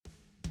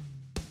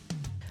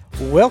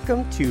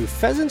Welcome to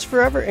Pheasants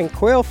Forever and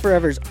Quail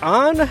Forever's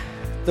On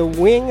the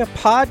Wing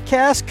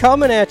podcast,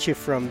 coming at you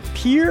from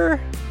Pierre,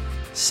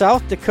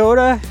 South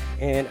Dakota,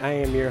 and I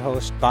am your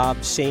host,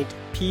 Bob St.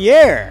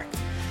 Pierre.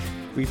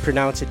 We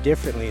pronounce it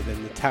differently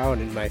than the town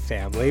in my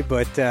family,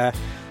 but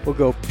we'll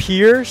go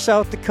Pierre,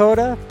 South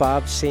Dakota,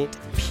 Bob St.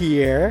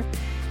 Pierre,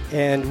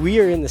 and we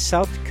are in the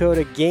South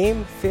Dakota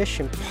Game, Fish,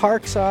 and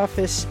Parks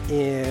office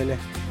in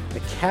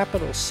the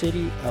capital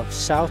city of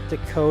South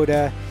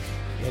Dakota.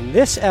 In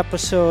this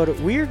episode,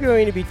 we're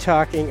going to be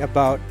talking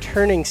about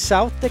turning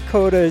South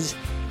Dakota's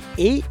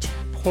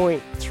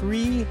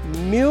 8.3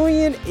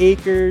 million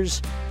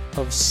acres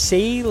of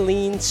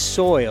saline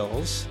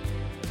soils,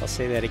 I'll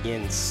say that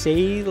again,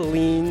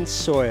 saline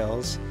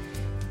soils,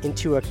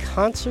 into a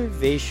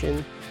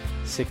conservation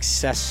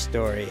success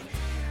story.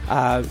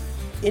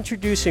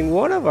 Introducing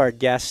one of our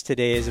guests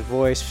today is a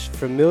voice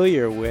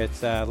familiar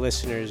with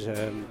listeners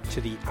to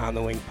the On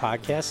the Wing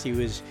podcast. He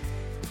was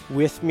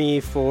with me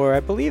for,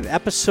 I believe,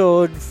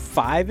 episode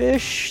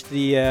 5-ish,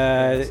 the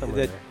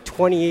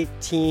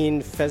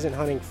 2018 pheasant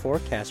hunting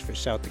forecast for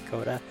South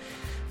Dakota.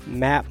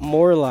 Matt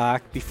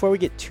Morlock. Before we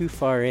get too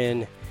far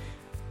in,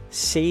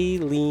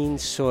 saline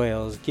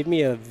soils, give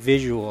me a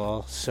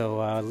visual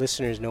so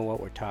listeners know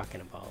what we're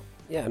talking about.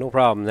 Yeah, no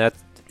problem. And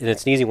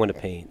it's an easy one to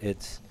paint.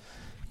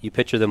 You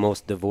picture the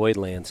most devoid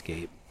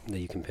landscape that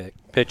you can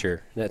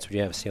picture. That's what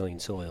you have, saline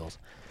soils.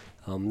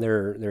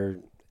 They're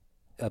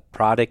a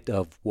product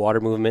of water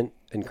movement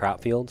in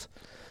crop fields,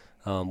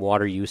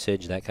 water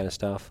usage, that kind of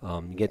stuff.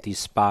 You get these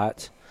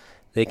spots.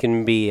 They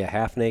can be a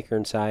half an acre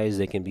in size.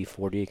 They can be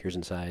 40 acres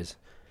in size.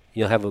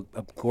 You'll have a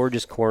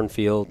gorgeous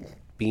cornfield,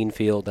 bean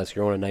field that's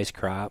growing a nice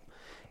crop,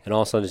 and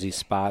all of a sudden there's these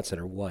spots that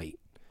are white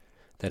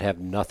that have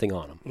nothing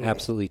on them,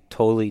 absolutely,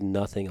 totally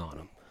nothing on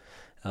them.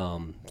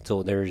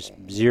 So there's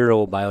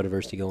zero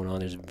biodiversity going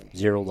on. There's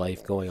zero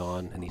life going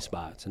on in these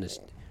spots, and it's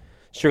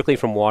strictly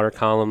from water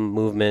column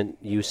movement,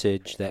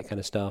 usage, that kind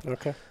of stuff.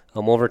 Okay.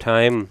 Over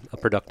time, a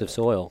productive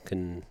soil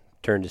can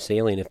turn to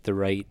saline if the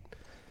right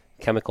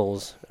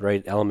chemicals,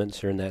 right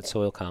elements are in that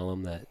soil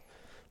column that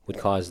would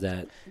cause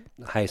that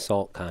high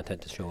salt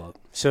content to show up.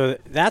 So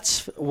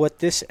that's what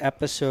this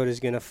episode is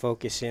going to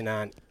focus in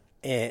on.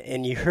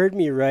 And you heard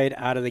me right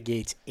out of the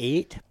gates,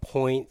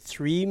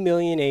 8.3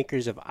 million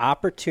acres of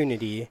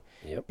opportunity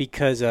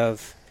because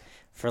of,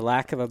 for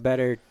lack of a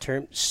better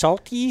term,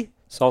 salty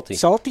Salty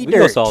dirt.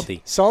 Go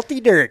salty.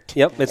 Salty dirt.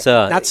 Yep, it's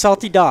not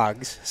salty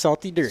dogs.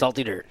 Salty dirt.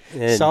 Salty dirt.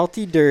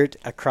 Salty dirt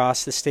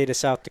across the state of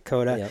South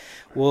Dakota. Yep.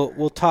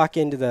 We'll talk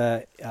into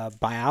the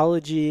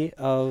biology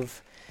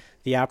of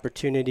the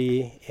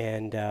opportunity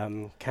and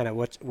kind of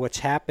what's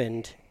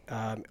happened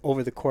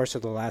over the course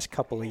of the last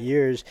couple of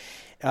years.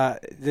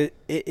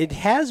 It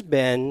has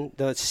been,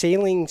 the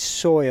saline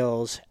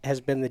soils has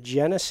been the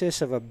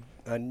genesis of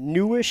a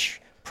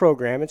newish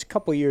program. It's a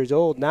couple years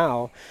old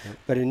now,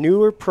 but a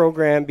newer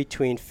program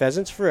between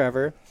Pheasants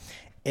Forever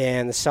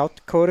and the South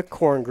Dakota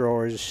corn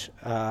growers,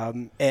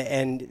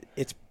 and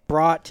it's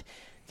brought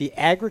the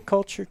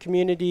agriculture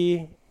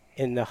community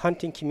and the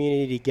hunting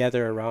community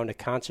together around a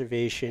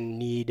conservation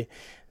need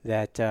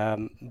that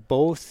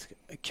both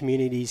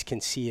communities can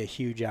see a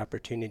huge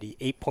opportunity,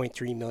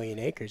 8.3 million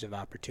acres of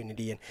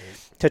opportunity. And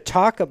to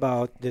talk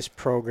about this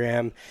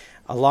program,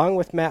 along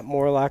with Matt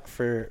Morlock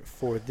for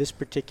this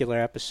particular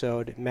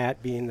episode,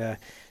 Matt being the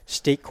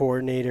state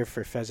coordinator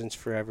for Pheasants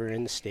Forever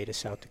in the state of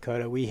South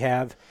Dakota, we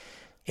have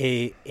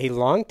a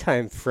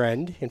longtime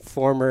friend and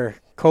former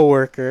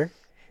coworker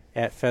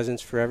at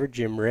Pheasants Forever,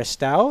 Jim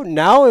Ristow,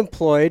 now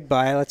employed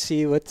by, let's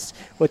see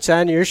what's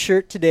on your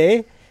shirt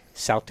today,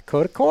 South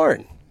Dakota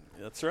Corn.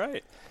 That's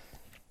right.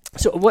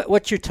 So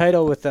what's your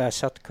title with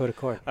South Dakota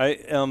Corn? I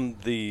am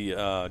the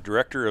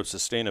Director of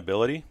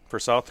Sustainability for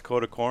South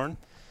Dakota Corn.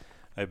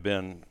 I've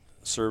been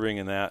serving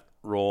in that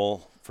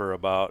role for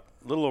about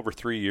a little over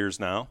 3 years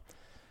now.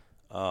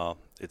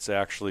 It's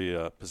actually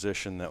a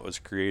position that was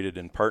created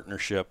in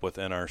partnership with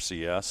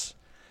NRCS,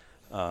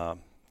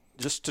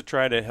 just to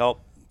try to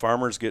help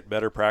farmers get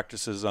better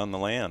practices on the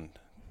land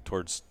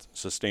towards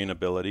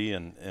sustainability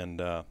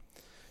and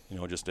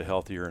just a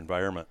healthier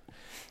environment.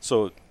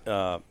 So,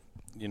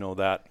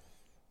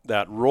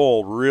 that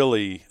role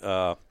really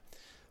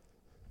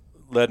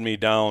led me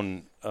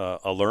down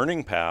a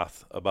learning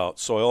path about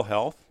soil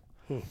health,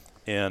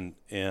 and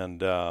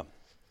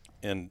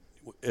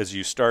as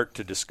you start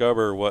to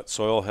discover what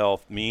soil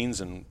health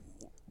means and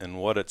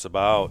what it's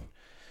about,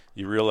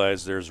 you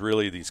realize there's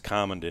really these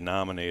common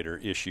denominator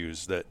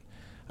issues that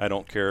I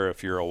don't care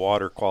if you're a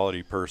water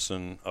quality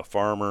person, a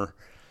farmer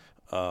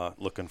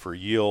looking for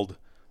yield,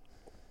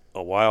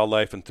 a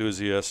wildlife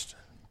enthusiast.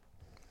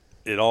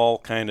 It all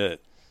kind of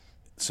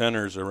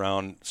centers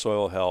around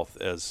soil health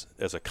as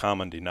a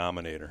common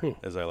denominator,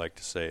 as I like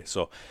to say.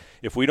 So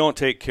if we don't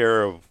take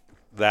care of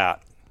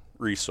that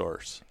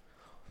resource,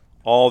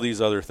 all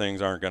these other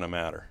things aren't going to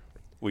matter.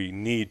 We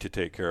need to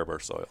take care of our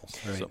soils.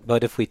 Right. So.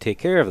 But if we take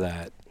care of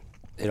that,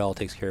 it all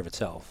takes care of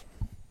itself.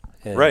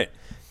 And, right.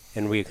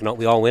 And we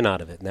all win out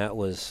of it. And that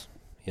was,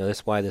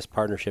 that's why this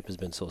partnership has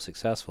been so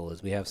successful,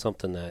 is we have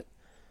something that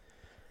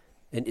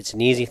and it's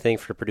an easy thing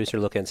for a producer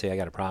to look at and say, I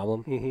got a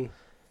problem,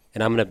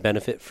 and I'm going to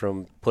benefit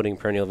from putting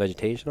perennial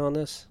vegetation on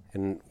this.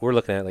 And we're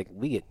looking at it like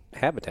we get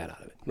habitat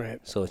out of it. Right.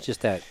 So it's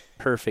just that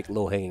perfect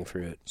low-hanging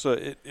fruit. So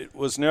it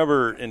was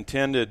never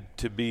intended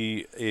to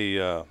be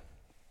a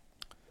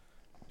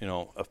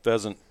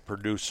pheasant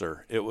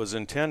producer. It was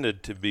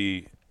intended to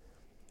be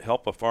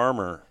help a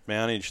farmer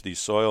manage these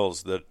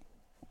soils that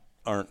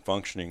aren't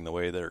functioning the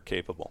way they're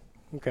capable.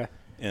 Okay.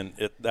 And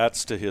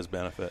that's to his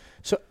benefit.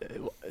 So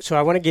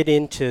I want to get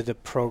into the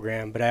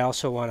program, but I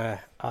also want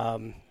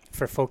to,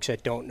 for folks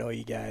that don't know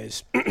you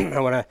guys, I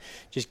want to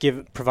just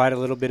provide a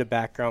little bit of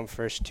background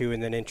first too,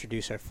 and then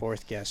introduce our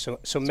fourth guest.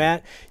 So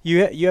Matt,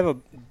 you have a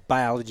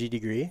biology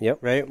degree, Yep.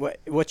 right?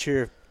 What's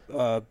your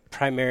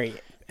primary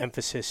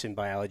emphasis in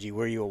biology?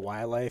 Were you a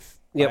wildlife?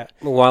 Yep.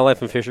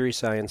 Wildlife and fisheries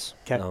science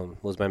 'Kay.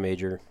 Was my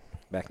major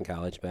back in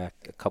college, back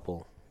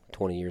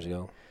 20 years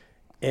ago.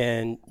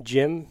 And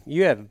Jim,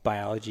 you have a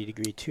biology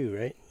degree too,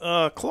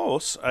 right?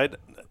 Close.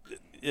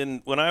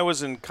 When I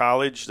was in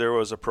college, there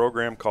was a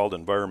program called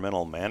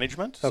environmental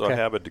management. So Okay. I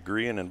have a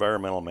degree in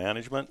environmental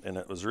management, and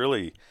it was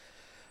really,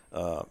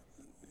 at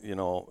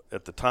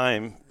the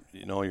time,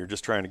 you're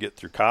just trying to get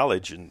through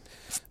college, and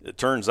it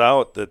turns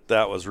out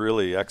that was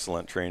really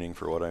excellent training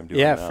for what I'm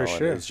doing Yeah, now. for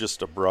sure. And it's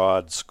just a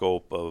broad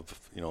scope of,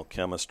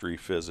 chemistry,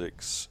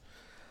 physics,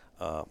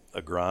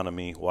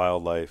 agronomy,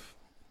 wildlife,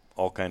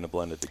 all kind of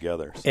blended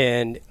together.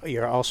 And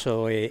you're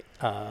also a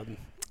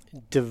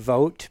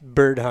devout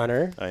bird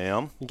hunter. I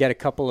am. You got a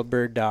couple of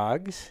bird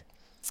dogs.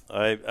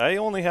 I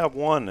only have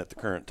one at the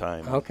current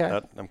time.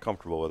 Okay. I'm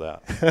comfortable with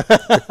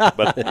that.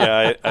 But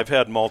yeah, I've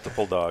had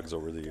multiple dogs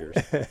over the years.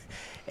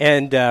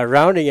 And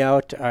rounding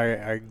out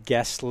our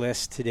guest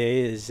list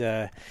today is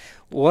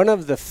one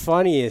of the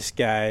funniest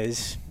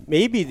guys,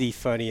 maybe the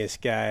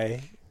funniest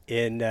guy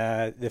in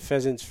the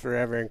Pheasants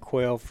Forever and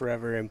Quail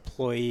Forever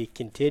employee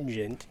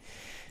contingent.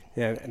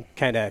 I'm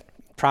kind of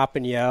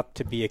propping you up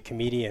to be a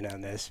comedian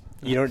on this.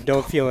 You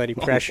don't feel any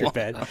pressure,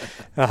 Ben.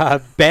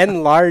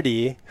 Ben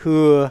Lardy,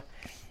 who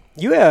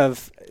you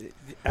have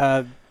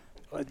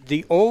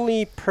the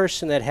only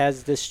person that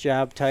has this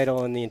job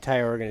title in the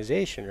entire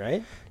organization,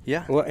 right?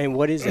 Yeah. And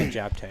what is that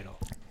job title?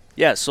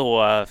 Yeah,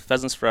 so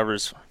Pheasants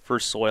Forever's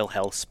first soil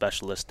health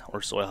specialist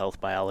or soil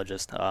health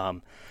biologist.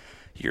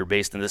 You're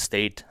based in the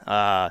state.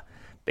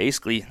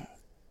 Basically,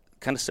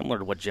 kind of similar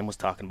to what Jim was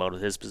talking about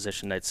with his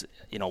position. It's,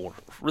 we're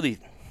really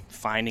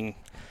finding,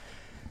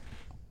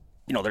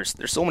 there's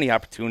so many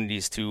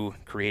opportunities to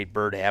create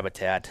bird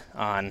habitat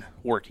on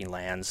working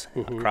lands,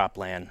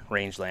 cropland,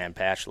 rangeland,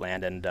 patch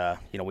land, and,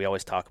 we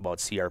always talk about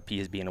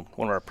CRP as being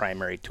one of our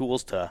primary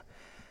tools to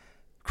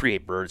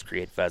create birds,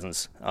 create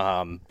pheasants.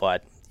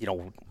 But, we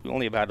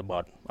only have had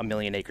about 1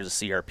 million acres of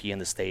CRP in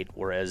the state,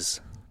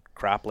 whereas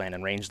cropland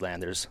and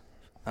rangeland, there's,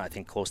 I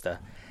think, close to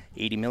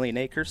 80 million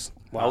acres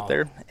out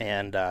there.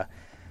 And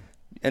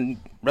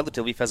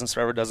relatively, Pheasants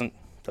Forever doesn't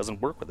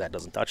work with that,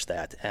 doesn't touch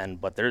that.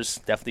 But there's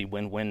definitely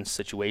win-win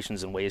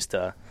situations and ways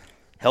to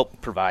help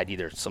provide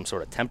either some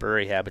sort of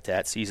temporary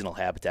habitat, seasonal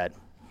habitat,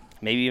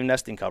 maybe even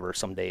nesting cover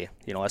someday.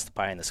 That's the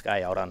pie in the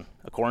sky out on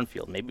a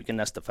cornfield. Maybe we can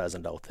nest a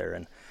pheasant out there.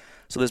 And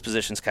so this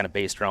position's kind of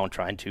based around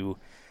trying to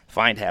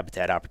find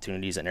habitat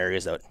opportunities in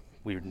areas that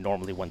we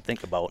normally wouldn't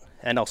think about,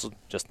 and also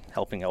just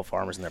helping out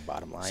farmers in their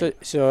bottom line.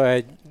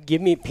 So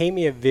paint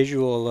me a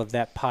visual of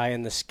that pie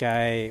in the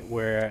sky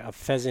where a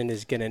pheasant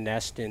is going to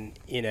nest in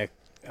a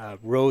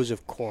rows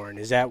of corn.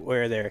 Is that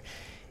where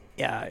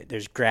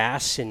there's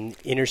grass and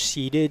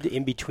interseeded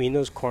in between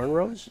those corn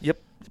rows?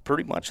 Yep,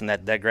 pretty much. And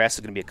that grass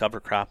is going to be a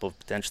cover crop of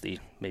potentially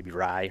maybe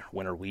rye,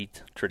 winter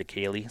wheat,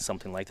 triticale,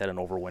 something like that, an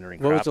overwintering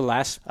crop. What was the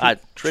last?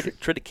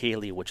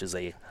 Triticale, which is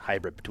a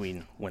hybrid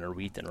between winter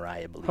wheat and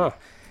rye, I believe. Huh.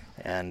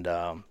 And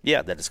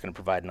that is going to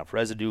provide enough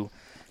residue.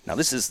 Now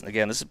this is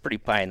pretty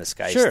pie in the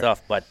sky Sure.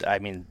 stuff, but I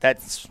mean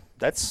that's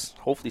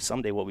hopefully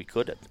someday what we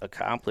could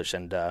accomplish.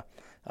 And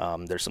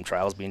there's some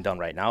trials being done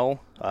right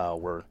now.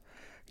 We're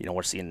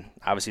seeing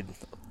obviously,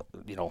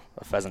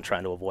 a pheasant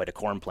trying to avoid a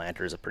corn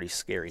planter is a pretty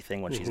scary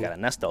thing when she's got a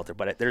nest out there.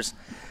 But there's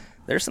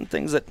some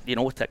things that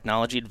with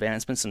technology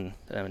advancements and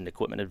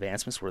equipment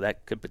advancements where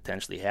that could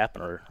potentially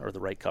happen, or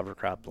the right cover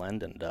crop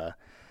blend. And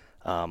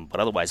but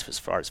otherwise, as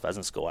far as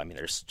pheasants go, I mean,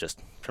 there's just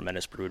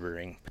tremendous brood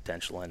rearing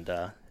potential and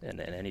in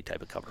any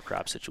type of cover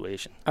crop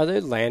situation. Are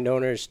there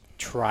landowners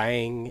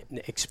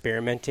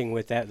experimenting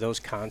with those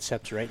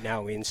concepts right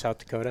now in South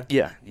Dakota?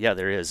 Yeah,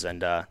 there is,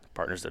 and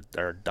partners that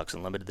are Ducks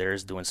Unlimited there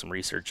is doing some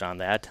research on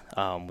that.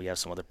 We have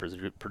some other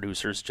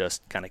producers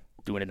just kind of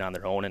doing it on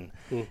their own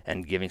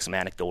and giving some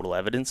anecdotal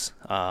evidence.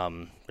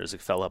 There's a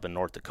fellow up in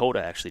North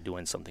Dakota actually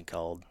doing something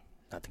called,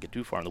 not to get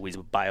too far in the weeds,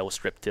 but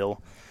bio-strip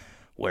till,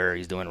 where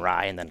he's doing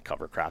rye and then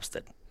cover crops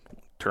that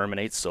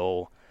terminate.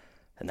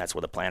 And that's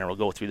where the planter will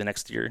go through the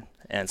next year.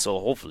 And so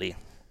hopefully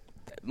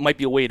it might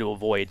be a way to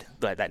avoid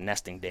that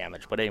nesting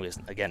damage. But anyways,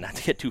 again, not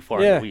to get too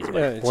far in the weeds.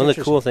 But One of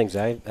the cool things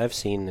I've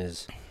seen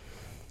is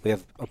we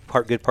have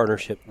a good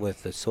partnership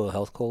with the Soil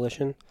Health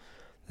Coalition.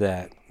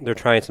 that they're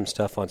trying some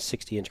stuff on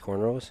 60-inch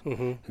corn rows,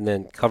 and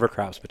then cover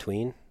crops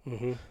between.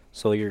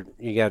 So you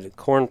got a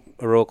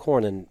row of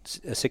corn and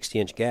a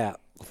 60-inch gap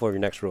before your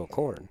next row of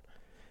corn. And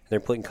they're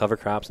putting cover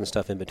crops and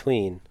stuff in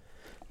between.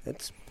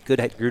 That's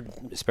good,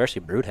 especially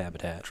brood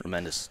habitat.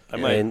 Tremendous. I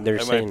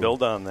might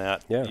build on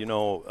that. Yeah. You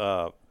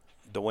know,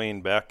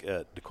 Dwayne Beck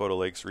at Dakota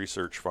Lakes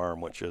Research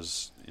Farm, which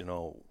is, you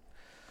know,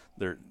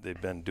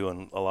 they've been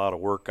doing a lot of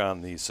work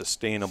on these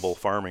sustainable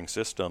farming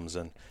systems,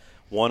 and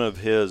one of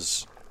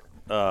his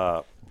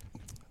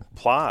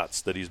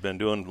plots that he's been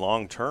doing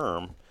long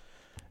term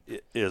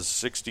is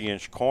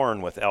 60-inch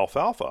corn with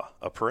alfalfa,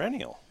 a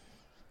perennial.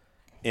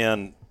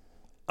 And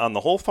on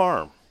the whole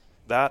farm,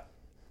 that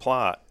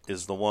plot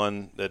is the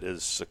one that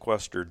has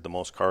sequestered the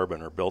most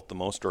carbon or built the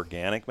most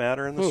organic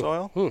matter in the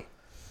soil.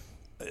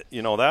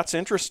 You know, that's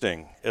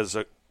interesting.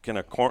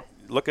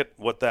 Look at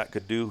what that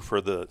could do for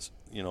the,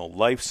 you know,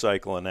 life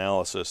cycle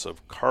analysis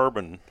of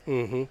carbon.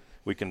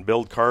 We can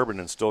build carbon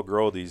and still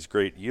grow these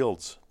great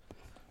yields.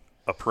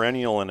 A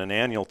perennial and an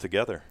annual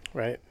together.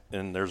 Right.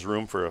 And there's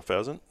room for a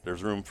pheasant.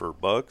 There's room for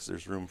bugs.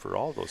 There's room for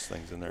all those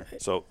things in there.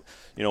 So,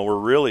 you know, we're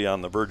really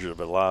on the verge of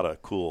a lot of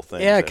cool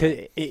things. Yeah,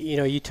 because, you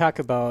know, you talk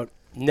about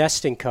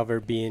nesting cover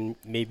being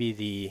maybe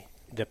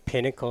the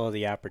pinnacle of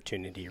the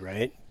opportunity,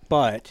 right?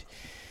 But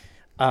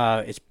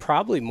it's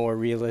probably more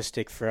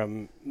realistic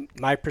from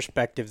my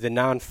perspective, the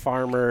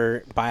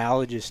non-farmer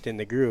biologist in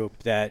the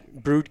group,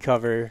 that brood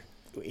cover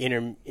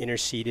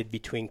interseeded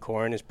between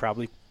corn is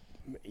probably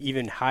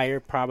even higher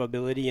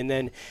probability, and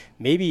then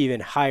maybe even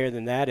higher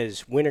than that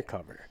is winter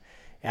cover.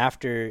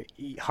 After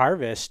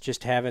harvest,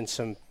 just having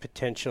some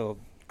potential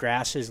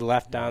grasses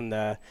left on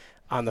the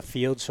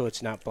field so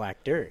it's not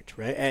black dirt,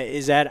 right?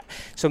 Is that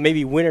so?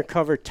 Maybe winter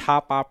cover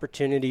top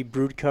opportunity,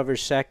 brood cover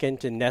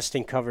second, and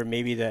nesting cover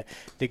maybe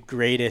the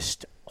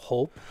greatest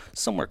hope.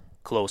 Somewhere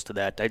close to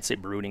that. I'd say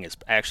brooding is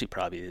actually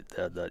probably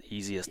the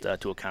easiest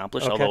to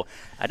accomplish. Okay. Although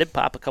I did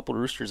pop a couple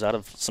of roosters out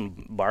of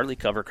some barley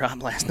cover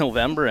crop last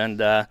November, and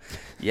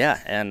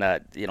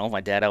you know, my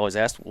dad always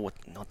asked, "What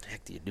the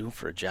heck do you do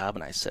for a job?"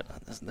 And I said,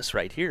 "This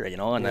right here," you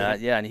know, and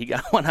and he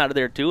got one out of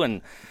there too,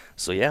 and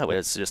so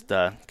it's just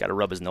got to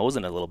rub his nose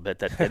in it a little bit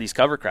that these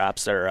cover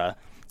crops are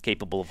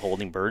capable of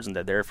holding birds, and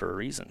they're there for a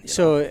reason. You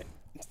know?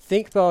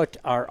 Think about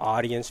our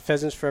audience,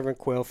 Pheasants Forever and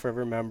Quail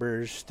Forever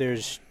members.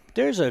 There's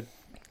a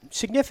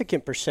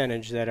significant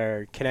percentage that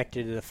are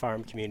connected to the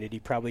farm community,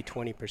 probably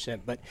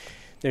 20%, but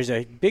there's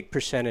a big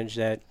percentage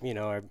that, you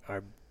know,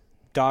 are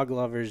dog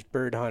lovers,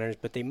 bird hunters,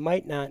 but they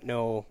might not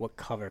know what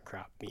cover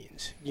crop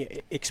means.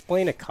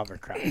 Explain a cover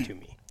crop to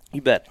me.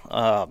 You bet.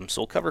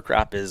 So cover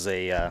crop is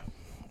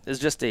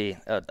just a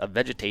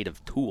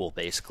vegetative tool,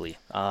 basically,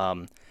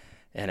 and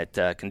it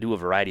can do a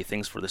variety of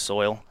things for the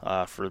soil,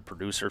 for the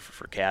producer,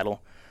 for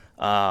cattle,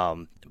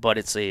 but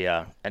it's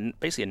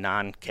basically a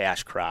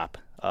non-cash crop.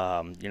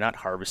 You're not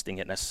harvesting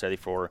it necessarily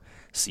for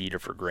seed or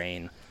for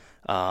grain,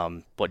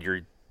 but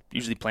you're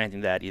usually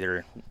planting that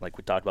either, like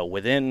we talked about,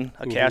 within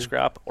a cash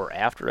crop or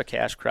after a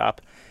cash crop.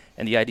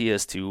 And the idea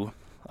is to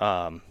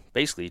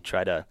basically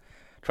try to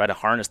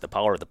harness the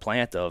power of the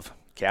plant of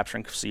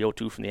capturing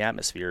CO2 from the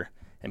atmosphere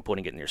and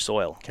putting it in your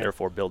soil,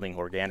 therefore building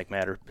organic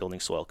matter,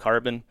 building soil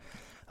carbon.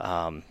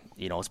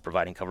 You know, it's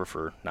providing cover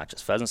for not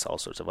just pheasants, all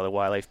sorts of other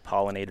wildlife,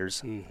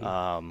 pollinators.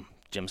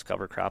 Jim's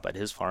cover crop at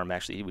his farm,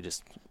 actually, we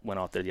just went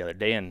out there the other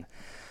day and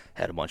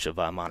had a bunch of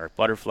monarch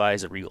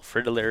butterflies, a regal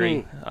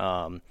fritillary,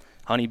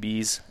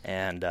 honeybees,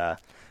 and but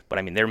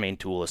I mean their main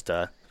tool is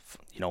to,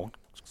 you know,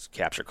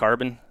 capture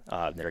carbon.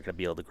 They're going to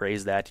be able to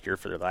graze that here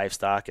for their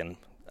livestock and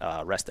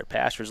rest their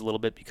pastures a little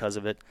bit because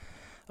of it.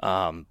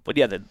 But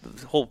yeah, the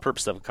whole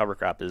purpose of a cover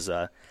crop is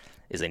a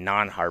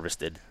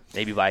non-harvested,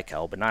 maybe by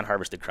cow, but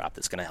non-harvested crop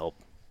that's going to help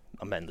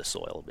amend the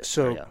soil a bit.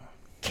 So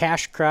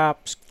cash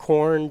crops,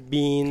 corn,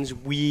 beans,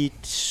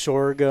 wheat,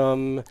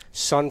 sorghum,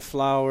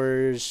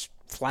 sunflowers,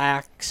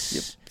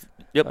 flax.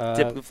 Yep,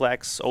 typically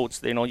flax,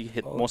 oats. You know, you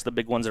hit most of the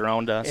big ones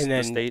around the state.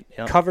 And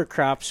then cover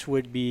crops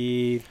would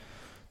be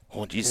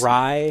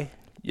rye.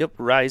 Yep,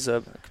 rye's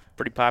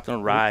pretty popular.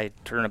 Rye,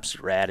 turnips,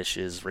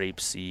 radishes,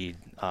 rapeseed.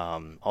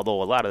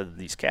 Although a lot of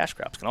these cash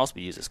crops can also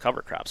be used as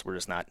cover crops. We're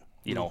just not,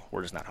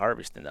 we're just not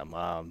harvesting them.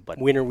 But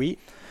winter wheat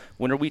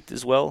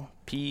as well.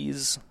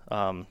 Peas.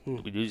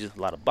 We use a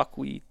lot of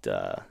buckwheat.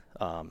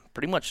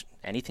 Pretty much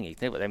anything you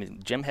think of. I mean,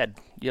 Jim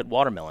you had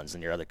watermelons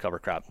in your other cover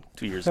crop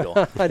 2 years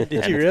ago. Did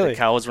you really? The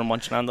cows were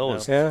munching on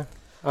those. Yeah.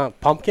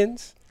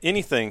 Pumpkins.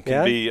 Anything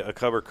can be a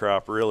cover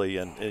crop, really.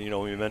 And, you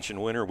know, we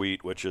mentioned winter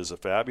wheat, which is a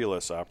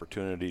fabulous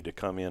opportunity to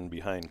come in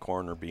behind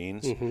corn or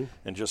beans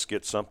and just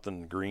get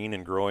something green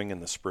and growing in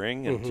the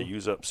spring and to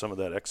use up some of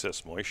that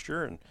excess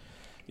moisture. And,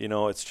 you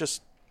know, it's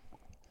just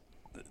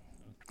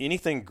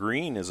anything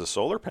green is a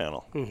solar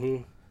panel.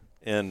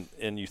 And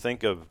you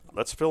think of,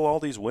 let's fill all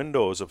these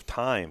windows of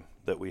time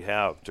that we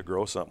have to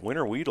grow something.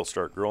 Winter wheat will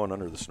start growing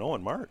under the snow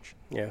in March.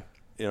 Yeah.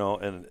 You know,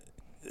 and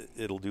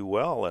it'll do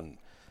well. And,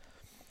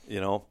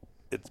 you know,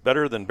 it's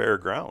better than bare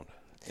ground.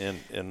 And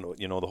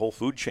you know, the whole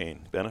food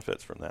chain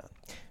benefits from that.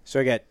 So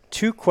I got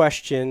two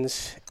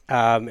questions,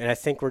 and I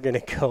think we're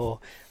going to go.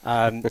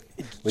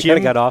 We kind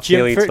of got off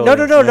saline soils.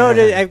 No.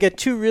 I've got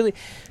two really.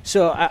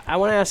 So I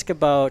want to ask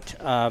about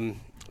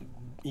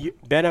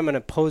Ben. I'm going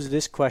to pose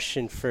this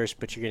question first,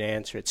 but you're going to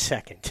answer it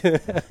second.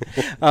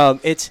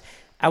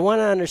 I want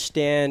to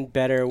understand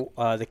better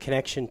the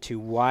connection to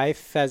why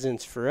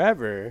Pheasants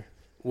Forever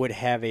would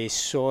have a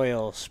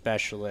soil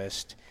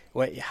specialist.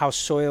 How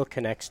soil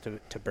connects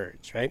to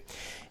birds, right?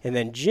 And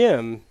then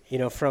Jim,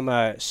 from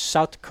a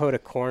South Dakota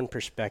corn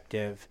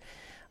perspective,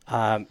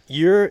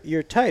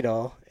 your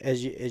title,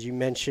 as you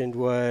mentioned,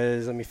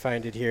 was, let me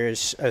find it here,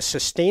 is a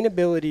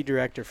sustainability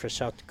director for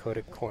South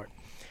Dakota corn.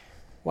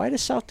 Why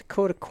does South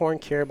Dakota corn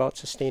care about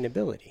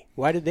sustainability?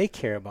 Why do they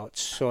care about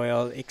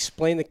soil?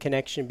 Explain the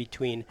connection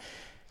between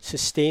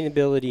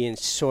sustainability in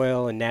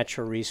soil and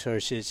natural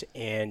resources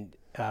and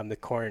the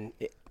corn.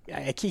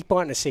 I keep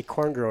wanting to say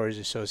Corn Growers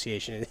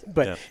Association,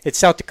 but it's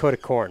South Dakota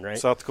Corn, right?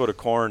 South Dakota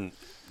Corn,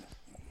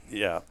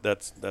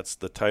 that's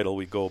the title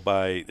we go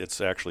by.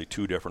 It's actually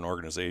two different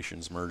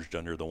organizations merged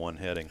under the one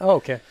heading. Oh,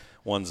 okay.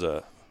 One's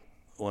a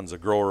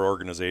grower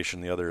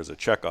organization, the other is a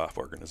checkoff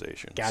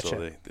organization. Gotcha.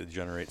 So they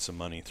generate some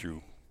money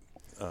through,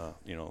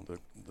 the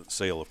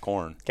sale of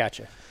corn.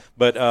 Gotcha.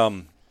 But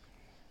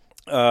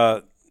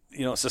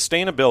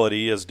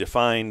sustainability is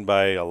defined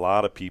by a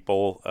lot of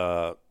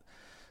people.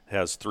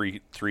 Has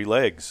three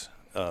legs.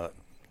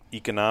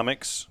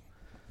 Economics,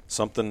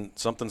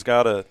 something's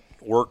got to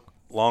work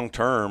long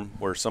term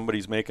where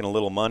somebody's making a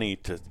little money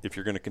if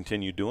you're going to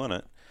continue doing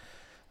it.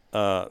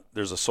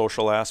 There's a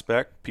social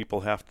aspect.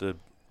 People have to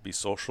be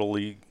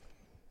socially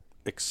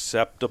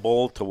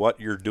acceptable to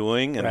what you're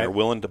doing, and they're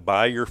willing to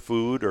buy your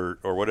food or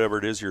whatever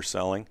it is you're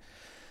selling.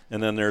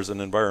 And then there's an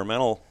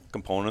environmental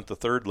component, the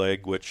third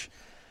leg, which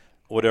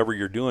whatever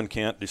you're doing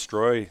can't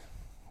destroy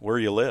where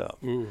you live.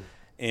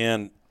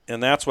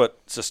 And that's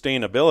what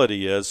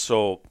sustainability is.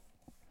 So,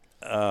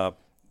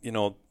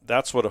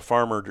 that's what a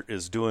farmer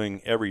is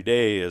doing every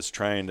day, is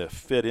trying to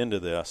fit into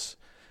this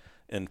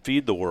and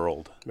feed the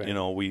world.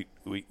 Right.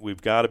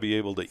 We've got to be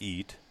able to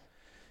eat,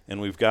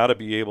 and we've got to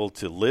be able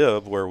to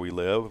live where we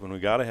live, and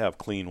we've got to have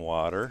clean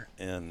water.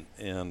 And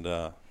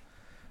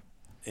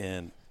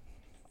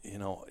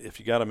if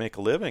you got to make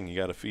a living, you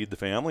got to feed the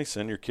family,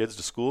 send your kids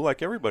to school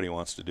like everybody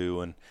wants to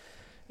do. And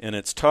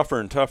it's tougher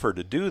and tougher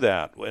to do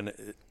that.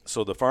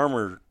 So the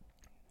farmer,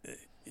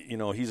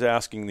 he's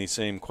asking these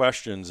same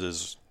questions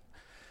as,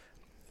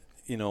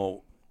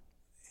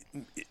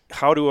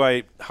 how do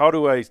I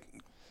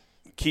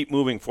keep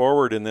moving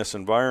forward in this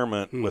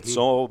environment with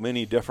so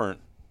many different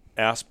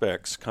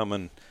aspects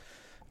coming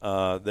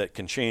that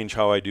can change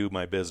how I do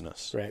my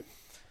business? Right.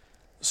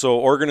 So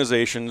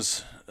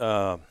organizations,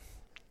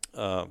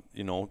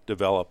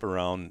 develop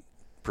around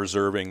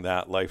preserving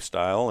that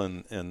lifestyle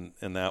and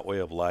that way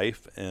of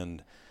life,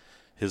 and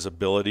his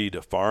ability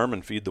to farm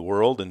and feed the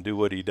world and do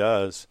what he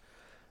does,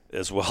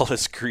 as well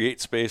as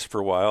create space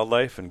for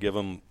wildlife and give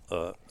them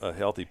a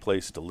healthy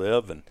place to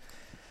live. And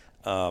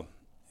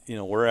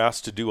we're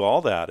asked to do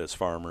all that as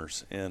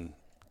farmers, and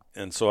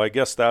so I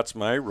guess that's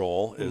my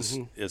role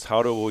is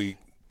how do we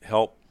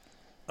help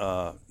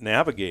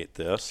navigate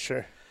this?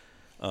 Sure.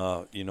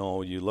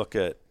 You look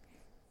at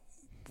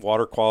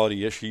water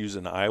quality issues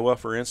in Iowa,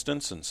 for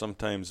instance, and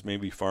sometimes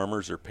maybe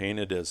farmers are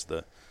painted as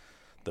the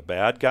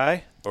bad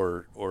guy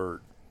or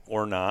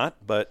not,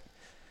 but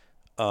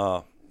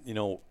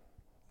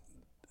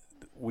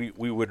we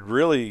would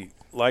really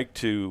like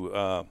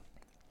to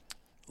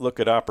look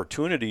at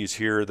opportunities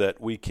here that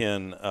we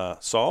can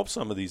solve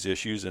some of these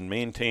issues and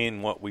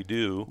maintain what we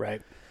do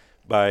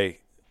by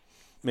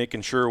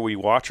making sure we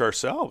watch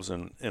ourselves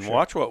and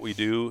watch what we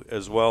do,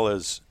 as well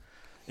as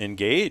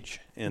engage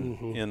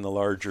in the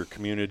larger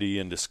community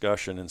and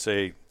discussion, and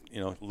say,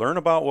 learn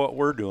about what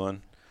we're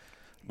doing,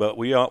 but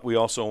we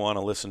also want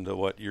to listen to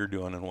what you're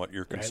doing and what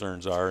your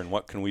concerns are and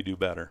what can we do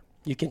better.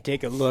 You can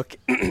take a look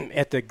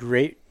at the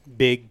great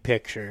big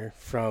picture,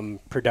 from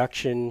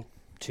production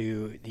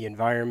to the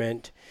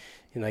environment,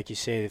 and like you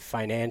say, the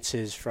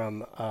finances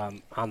from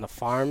on the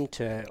farm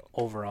to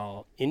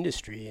overall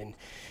industry, and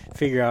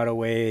figure out a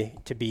way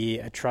to be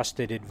a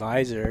trusted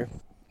advisor,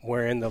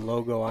 wearing the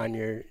logo on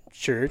your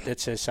shirt that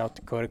says South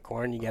Dakota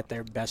Corn. You got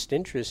their best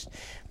interest,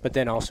 but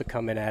then also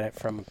coming at it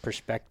from a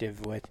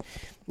perspective with,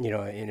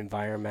 an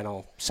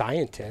environmental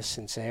scientist,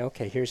 and say,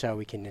 okay, here's how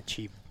we can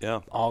achieve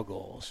all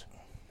goals.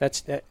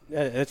 That's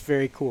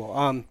very cool.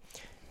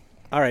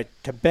 All right,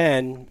 to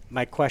Ben,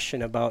 my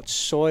question about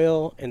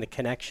soil and the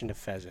connection to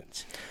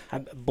pheasants.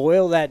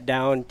 Boil that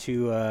down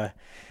to a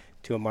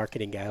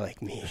marketing guy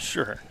like me.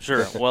 Sure.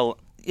 Well,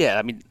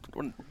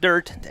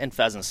 dirt and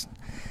pheasants,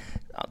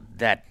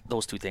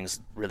 those two things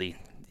really,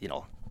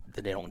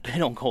 they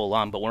don't go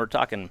along. But when we're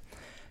talking,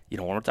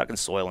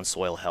 soil and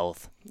soil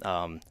health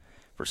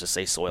versus,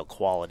 say, soil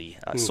quality,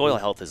 soil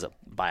health is a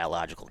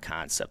biological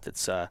concept.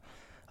 It's the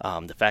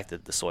fact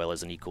that the soil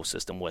is an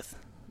ecosystem with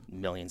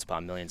millions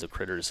upon millions of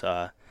critters,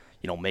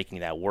 making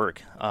that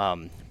work.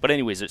 But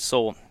anyways, there's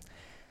no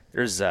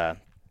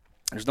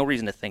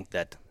reason to think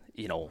that,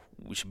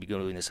 we should be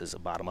doing this as a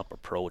bottom-up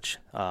approach.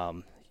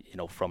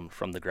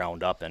 from the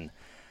ground up. And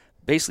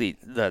basically,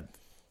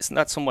 it's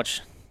not so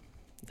much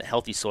the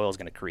healthy soil is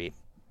going to create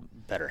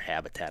better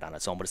habitat on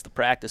its own, but it's the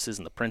practices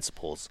and the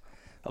principles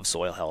of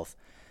soil health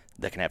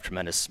that can have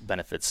tremendous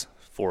benefits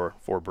for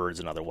birds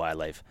and other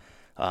wildlife.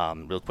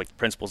 Real quick, the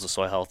principles of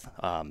soil health: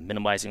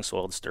 minimizing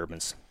soil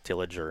disturbance,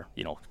 tillage or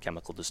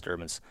chemical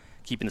disturbance,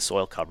 keeping the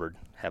soil covered,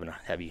 having a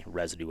heavy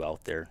residue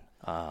out there,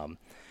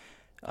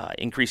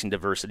 increasing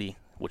diversity,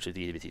 which is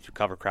either through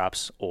cover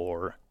crops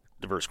or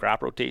diverse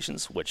crop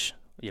rotations, which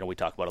we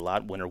talk about a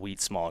lot: winter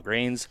wheat, small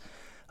grains,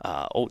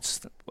 oats,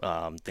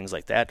 things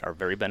like that are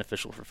very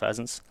beneficial for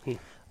pheasants.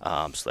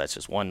 So that's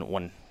just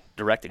one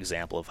direct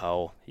example of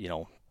how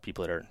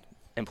people that are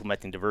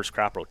implementing diverse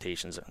crop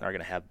rotations are going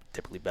to have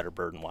typically better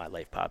bird and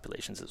wildlife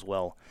populations as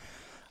well.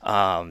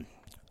 So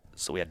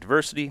we had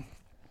diversity.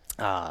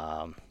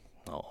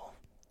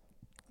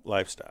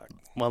 Livestock.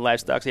 Well,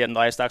 livestock. So you had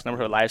livestock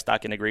number,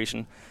 livestock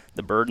integration.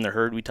 The bird and the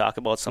herd we talk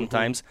about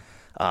sometimes.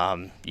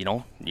 You're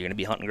going to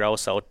be hunting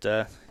grouse out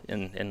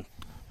in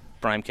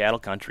prime cattle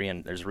country,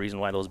 and there's a reason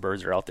why those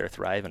birds are out there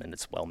thriving, and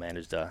it's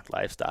well-managed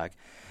livestock.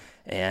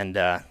 And,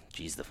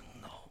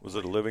 Was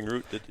it a living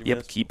root that you Yep,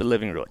 missed? keep a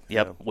living root.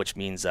 Yep, Yeah. which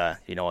means,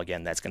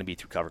 again, that's going to be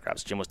through cover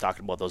crops. Jim was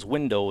talking about those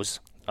windows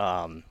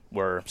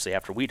where, say,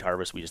 after wheat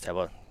harvest, we just have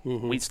a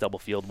wheat stubble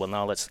field. Well,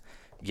 now let's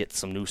get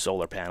some new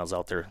solar panels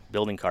out there,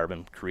 building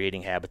carbon,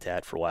 creating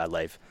habitat for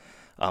wildlife.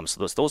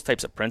 So those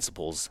types of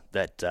principles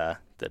that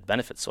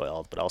benefit soil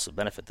health, but also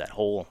benefit that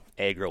whole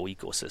agro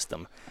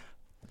ecosystem.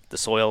 The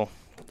soil,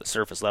 the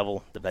surface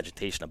level, the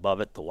vegetation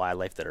above it, the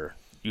wildlife that are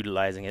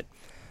utilizing it,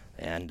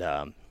 and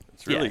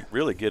It's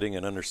really getting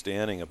an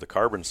understanding of the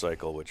carbon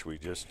cycle, which we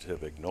just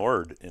have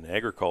ignored in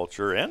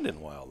agriculture and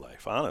in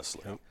wildlife,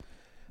 honestly.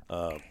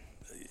 I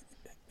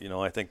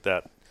think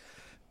that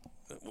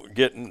we're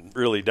getting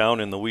really down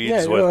in the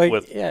weeds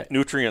with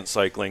nutrient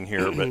cycling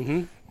here, but,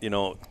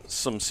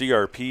 some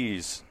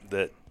CRPs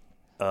that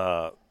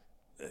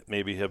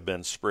maybe have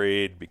been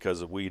sprayed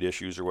because of weed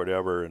issues or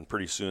whatever, and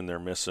pretty soon they're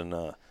missing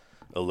a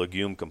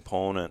legume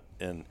component,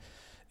 and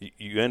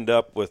you end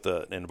up with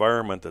an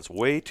environment that's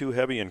way too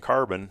heavy in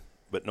carbon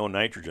but no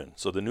nitrogen,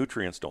 so the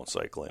nutrients don't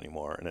cycle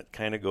anymore, and it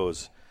kind of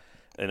goes.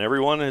 And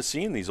everyone has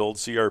seen these old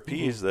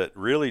CRPs that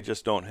really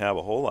just don't have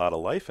a whole lot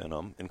of life in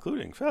them,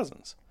 including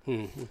pheasants.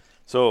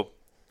 So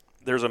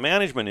there's a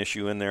management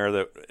issue in there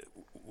that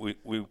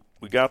we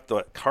got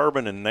the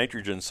carbon and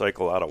nitrogen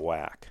cycle out of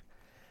whack,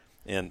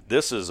 and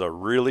this is a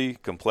really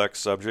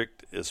complex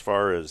subject as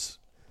far as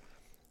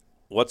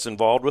what's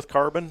involved with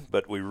carbon,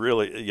 but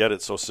yet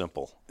it's so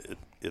simple.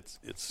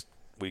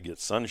 We get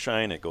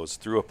sunshine, it goes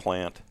through a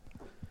plant,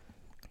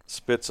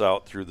 spits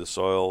out through the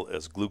soil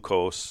as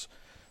glucose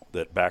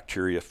that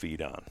bacteria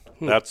feed on.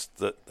 That's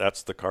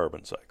the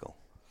carbon cycle,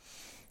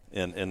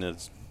 and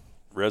it's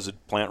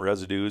plant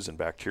residues and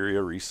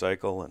bacteria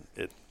recycle,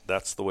 and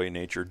that's the way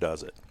nature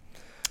does it.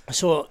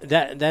 So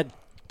that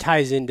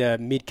ties into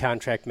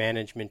mid-contract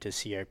management to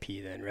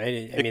CRP then,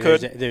 right? I mean,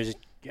 could. There's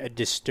a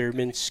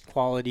disturbance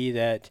quality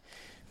that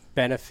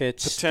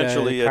benefits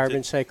Potentially the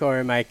carbon cycle, or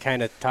am I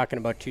kind of talking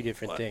about two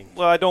different things?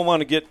 Well, I don't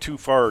want to get too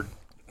far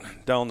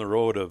down the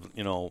road of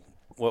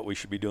what we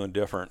should be doing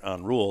different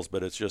on rules,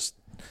 but it's just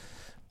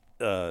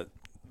the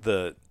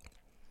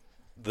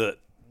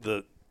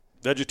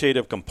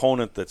vegetative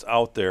component that's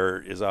out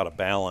there is out of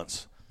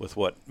balance with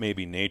what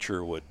maybe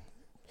nature would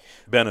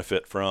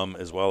benefit from,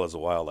 as well as the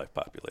wildlife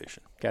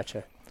population.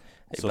 Gotcha.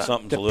 So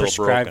something's a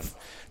little broken.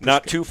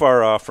 Not too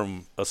far off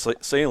from a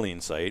saline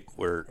site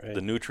where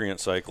the nutrient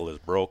cycle is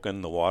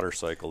broken, the water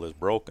cycle is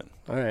broken.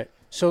 All right.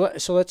 So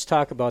let's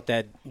talk about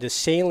that. The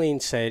saline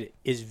site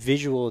is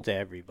visual to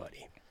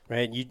everybody,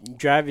 right? You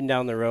driving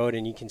down the road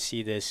and you can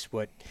see this,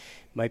 what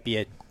might be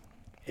a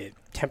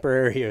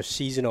temporary or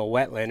seasonal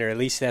wetland, or at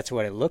least that's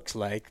what it looks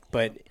like.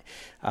 But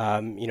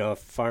a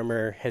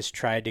farmer has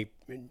tried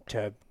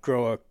to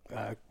grow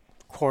a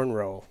corn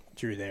row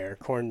through there.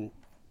 Corn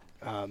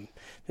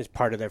is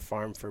part of their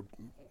farm for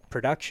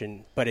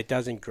production, but it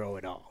doesn't grow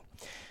at all.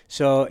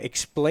 So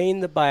explain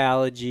the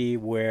biology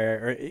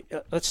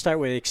let's start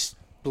with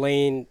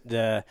explain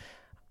where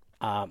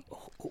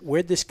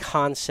this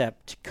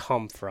concept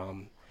come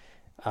from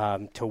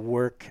to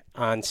work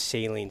on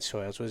saline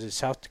soils. Was it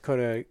South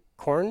Dakota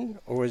corn,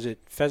 or was it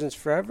Pheasants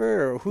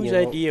Forever, or whose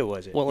idea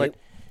was it? Well,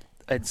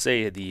 I'd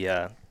say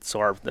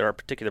our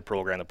particular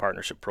program, the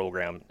partnership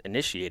program,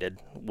 initiated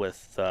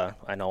with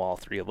I know all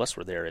three of us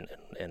were there in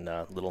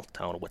little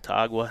town of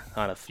Watauga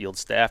on a field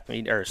staff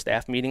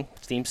meeting,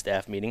 team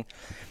staff meeting,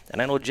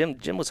 and I know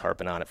Jim was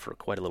harping on it for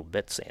quite a little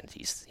bit, saying,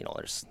 "Geez,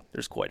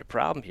 there's quite a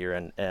problem here,"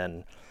 and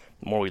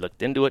the more we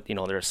looked into it,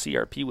 there's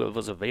CRP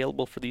was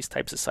available for these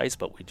types of sites,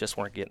 but we just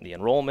weren't getting the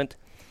enrollment.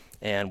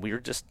 And we were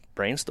just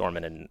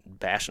brainstorming and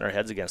bashing our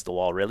heads against the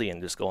wall, really,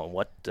 and just going,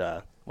 what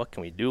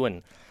can we do?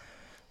 And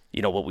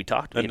what we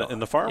talked about.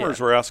 And the farmers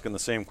were asking the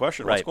same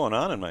question: what's going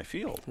on in my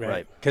field?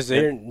 Right, because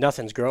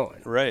nothing's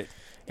growing. Right.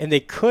 And they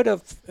could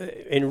have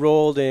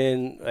enrolled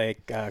in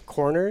like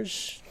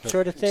corners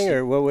sort of thing,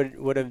 or what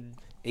would have?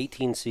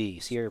 18C,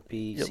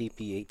 CRP, Yep.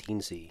 CP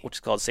 18C. which is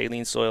called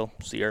saline soil,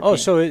 CRP. Oh,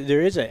 so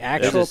there is an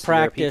actual There's a CRP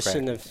practice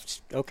in the.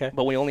 Okay.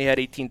 But we only had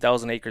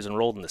 18,000 acres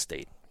enrolled in the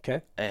state,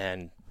 Okay.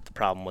 and the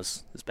problem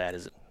was as bad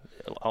as it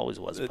always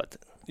was. But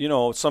You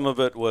know, some of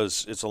it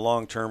was it's a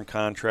long-term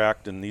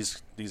contract, and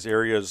these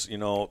areas, you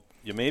know,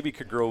 you maybe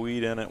could grow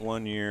wheat in it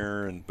 1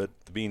 year, but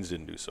the beans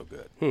didn't do so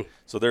good.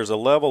 So there's a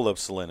level of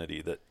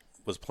salinity that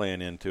was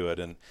playing into it,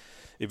 and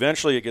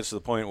eventually it gets to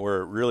the point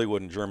where it really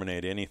wouldn't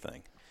germinate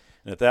anything.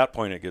 And at that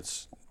point, it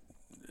gets.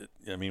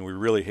 I mean, we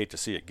really hate to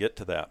see it get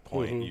to that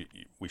point.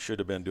 We should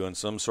have been doing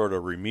some sort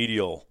of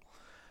remedial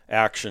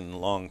action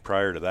long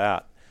prior to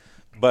that.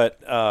 But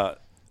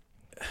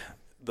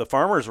the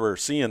farmers were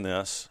seeing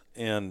this,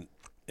 and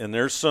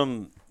there's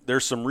some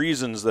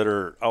reasons that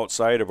are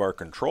outside of our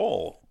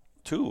control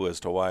too as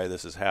to why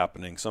this is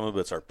happening. Some of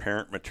it's our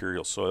parent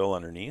material soil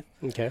underneath.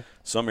 Okay.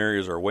 Some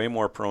areas are way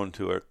more prone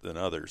to it than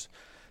others,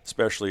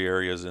 especially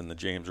areas in the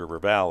James River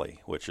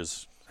Valley, which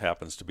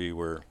happens to be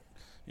where,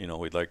 you know,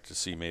 we'd like to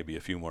see maybe a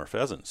few more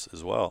pheasants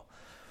as well.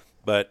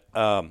 But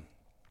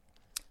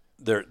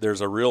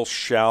there's a real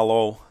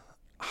shallow,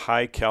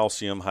 high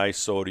calcium, high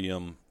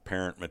sodium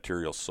parent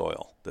material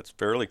soil that's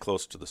fairly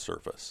close to the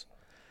surface.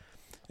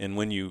 And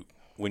when you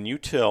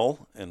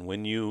till and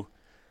when you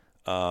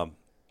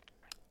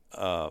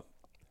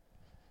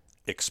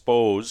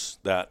expose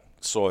that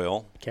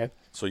soil, Okay.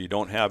 so you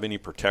don't have any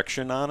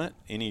protection on it,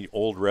 any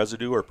old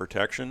residue or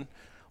protection,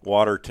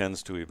 water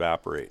tends to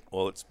evaporate.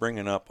 Well, it's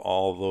bringing up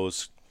all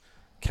those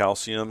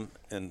calcium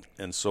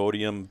and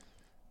sodium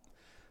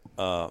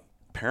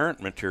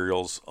parent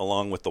materials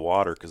along with the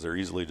water because they're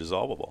easily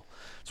dissolvable.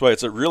 That's why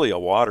it's really a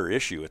water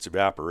issue. It's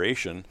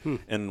evaporation.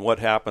 And what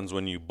happens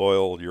when you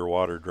boil your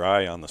water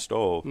dry on the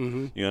stove?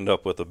 You end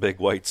up with a big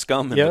white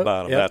scum in the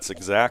bottom. That's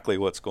exactly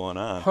what's going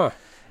on. Huh.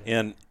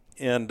 And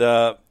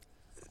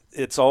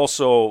it's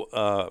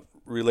also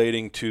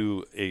relating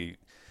to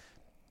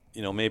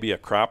maybe a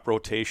crop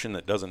rotation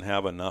that doesn't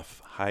have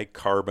enough high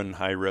carbon,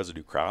 high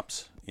residue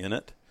crops in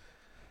it.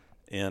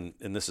 And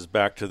this is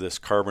back to this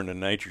carbon to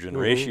nitrogen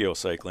ratio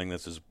cycling.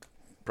 This is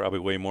probably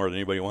way more than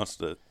anybody wants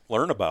to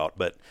learn about,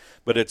 but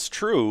it's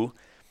true.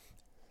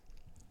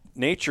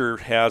 Nature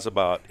has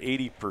about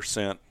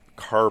 80%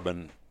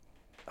 carbon,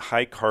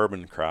 high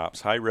carbon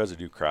crops, high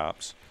residue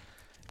crops,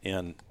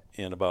 and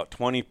about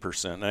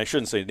 20%. And I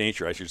shouldn't say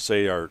nature. I should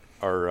say our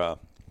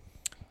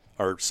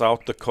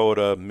South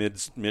Dakota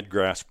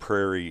midgrass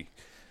prairie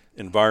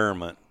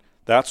environment.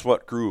 That's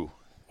what grew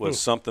was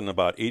something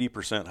about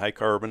 80% high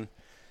carbon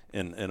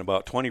and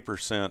about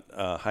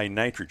 20% high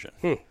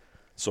nitrogen.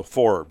 So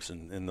forbs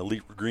and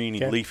the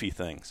greeny leafy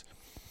things.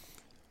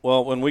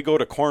 Well, when we go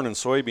to corn and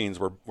soybeans,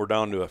 we're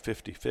down to a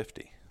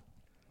 50-50.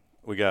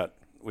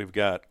 We've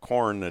got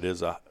corn that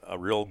is a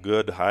real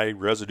good high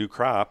residue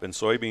crop, and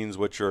soybeans,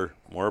 which are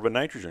more of a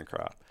nitrogen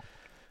crop.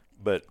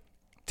 But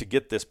to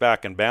get this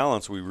back in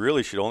balance, we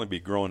really should only be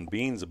growing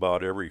beans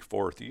about every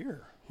fourth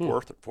year,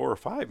 4 or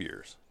 5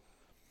 years.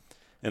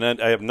 And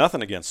I have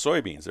nothing against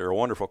soybeans. They're a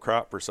wonderful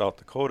crop for South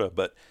Dakota,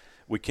 but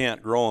we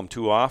can't grow them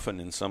too often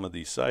in some of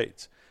these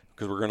sites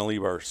because we're going to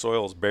leave our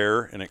soils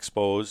bare and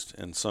exposed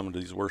and some of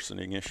these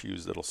worsening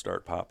issues that'll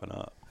start popping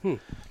up.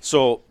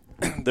 So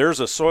there's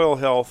a soil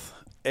health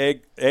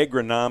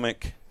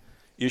agronomic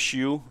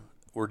issue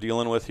we're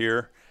dealing with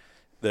here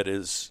that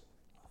is,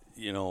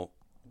 the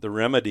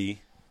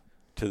remedy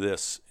to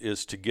this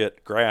is to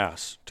get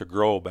grass to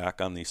grow back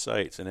on these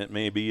sites, and it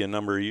may be a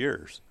number of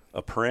years,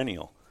 a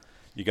perennial.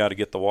 You got to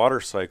get the water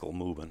cycle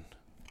moving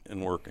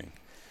and working.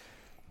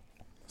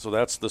 So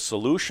that's the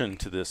solution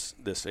to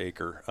this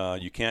acre.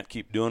 You can't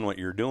keep doing what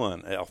you're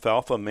doing.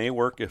 Alfalfa may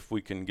work if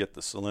we can get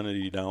the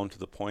salinity down to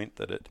the point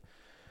that it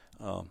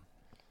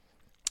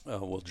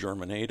will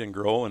germinate and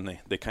grow, and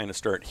they kind of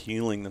start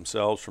healing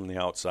themselves from the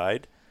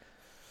outside.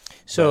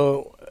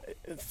 So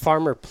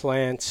farmer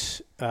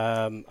plants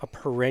a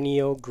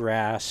perennial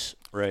grass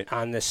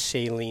on the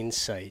saline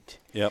site.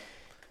 Yep.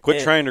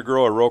 Quit trying to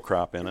grow a row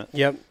crop in it.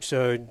 Yep.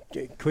 So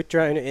quit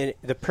trying. And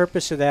the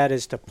purpose of that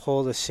is to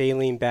pull the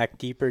saline back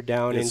deeper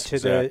down into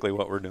exactly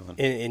what we're doing.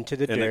 Into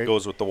the dirt. And it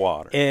goes with the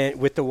water. And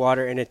with the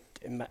water, and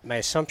my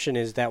assumption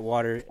is that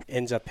water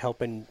ends up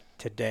helping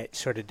to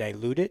sort of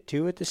dilute it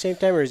too at the same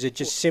time, or is it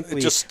just simply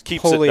it just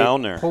keeps it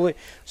down there?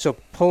 So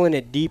pulling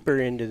it deeper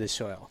into the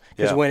soil,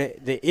 because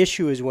the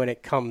issue is when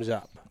it comes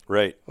up.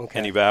 Right. Okay.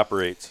 And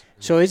evaporates.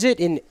 So is it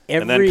in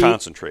every... And then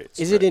concentrates.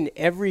 Is it in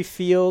every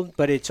field,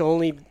 but it's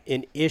only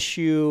an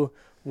issue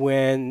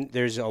when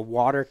there's a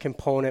water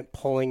component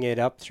pulling it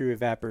up through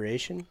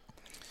evaporation?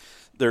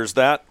 There's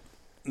that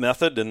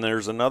method, and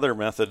there's another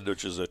method,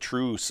 which is a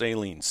true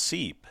saline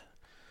seep,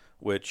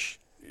 which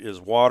is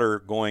water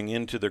going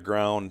into the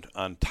ground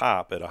on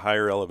top at a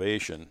higher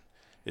elevation.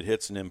 It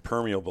hits an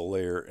impermeable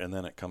layer, and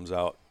then it comes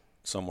out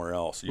somewhere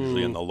else,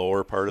 usually in the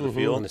lower part of the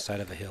field. On the side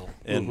of the hill.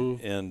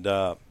 And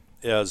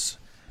as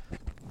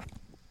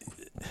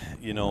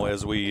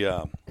we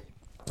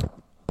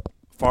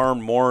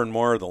farmed more and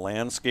more of the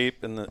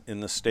landscape in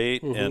the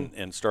state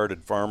and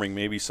started farming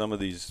maybe some of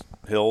these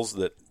hills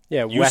that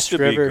used West to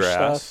River be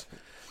grass. stuff.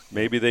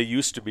 Maybe they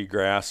used to be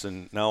grass,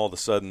 and now all of a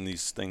sudden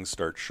these things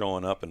start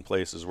showing up in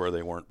places where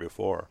they weren't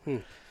before.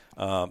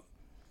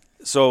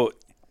 So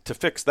to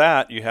fix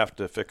that, you have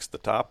to fix the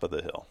top of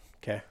the hill.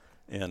 Okay.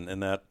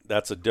 And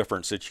that's a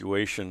different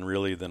situation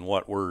really than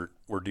what we're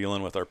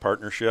dealing with our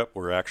partnership.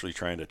 We're actually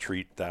trying to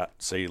treat that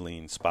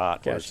saline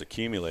spot where it's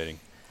accumulating.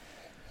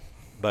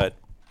 But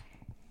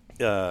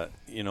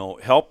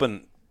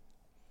helping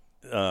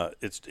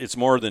it's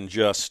more than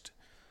just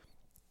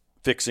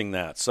fixing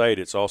that site.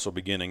 It's also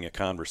beginning a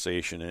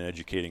conversation and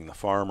educating the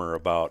farmer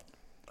about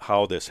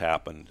how this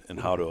happened and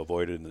how to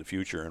avoid it in the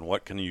future, and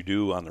what can you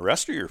do on the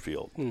rest of your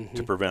field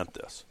to prevent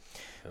this.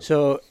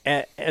 So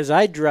as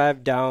I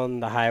drive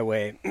down the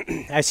highway,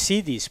 I see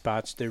these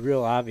spots. They're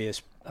real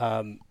obvious.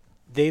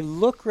 They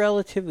look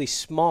relatively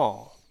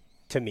small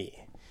to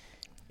me.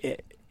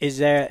 Is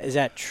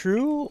that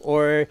true?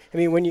 Or, I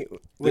mean,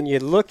 when you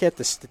look at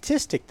the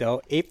statistic,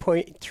 though,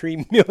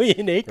 8.3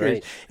 million acres,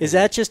 Right. Is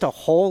that just a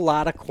whole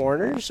lot of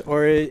corners?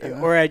 Or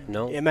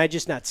No. am I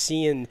just not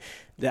seeing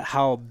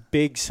how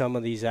big some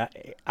of these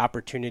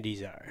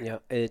opportunities are? Yeah,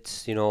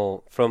 it's,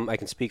 I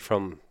can speak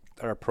from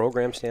our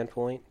program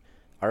standpoint.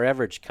 Our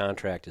average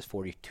contract is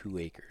 42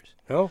 acres.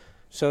 Oh,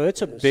 so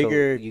it's a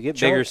bigger. So you get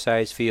jump. bigger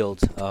size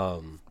fields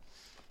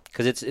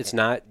because it's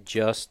not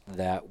just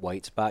that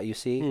white spot you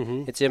see.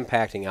 It's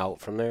impacting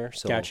out from there.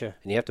 So Gotcha.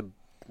 And you have to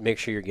make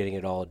sure you're getting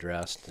it all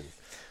addressed. And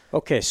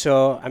Okay,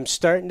 so I'm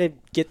starting to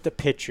get the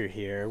picture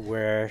here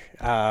where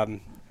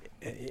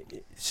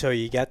so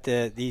you got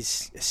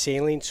these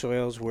saline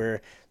soils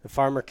where the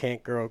farmer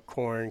can't grow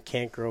corn,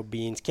 can't grow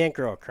beans, can't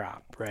grow a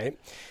crop, right?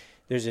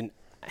 There's an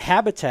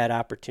habitat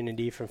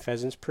opportunity from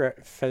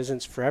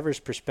Pheasants Forever's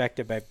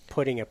perspective by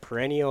putting a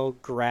perennial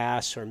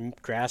grass or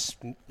grass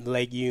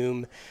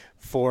legume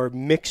for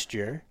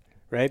mixture,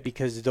 right?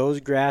 Because those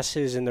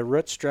grasses and the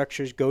root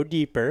structures go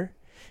deeper.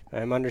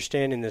 I'm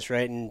understanding this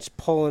right, and it's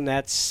pulling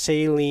that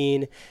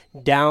saline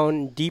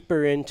down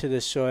deeper into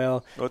the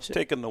soil. Well, it's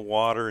taking the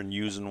water and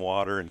using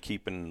water and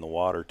keeping the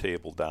water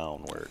table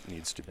down where it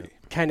needs to be.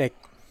 Kind of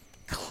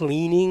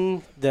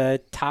cleaning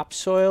the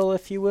topsoil,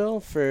 if you will,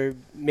 for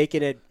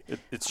making it.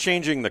 It's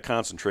changing the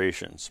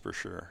concentrations for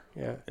sure.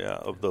 Yeah.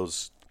 Of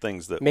those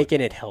things that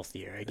Making it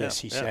healthier, I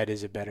guess Yeah, he yeah. said,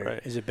 is a better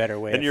Right. is a better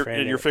way. and of you're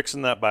framing it.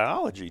 fixing that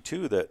biology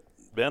too that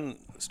Ben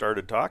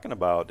started talking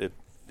about. It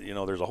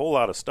there's a whole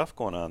lot of stuff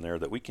going on there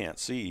that we can't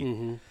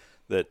see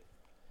that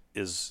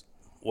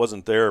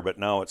wasn't there, but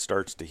now it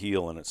starts to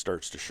heal and it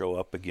starts to show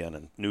up again,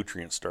 and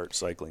nutrients start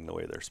cycling the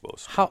way they're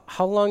supposed to.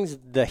 How long does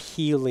the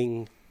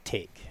healing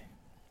take?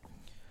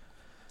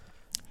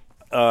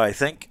 I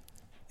think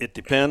it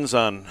depends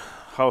on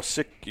how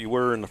sick you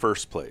were in the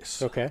first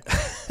place. Okay.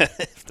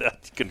 If that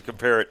you can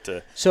compare it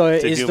to. So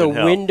to is the human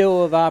health.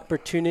 window of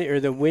opportunity,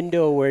 or the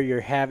window where you're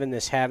having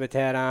this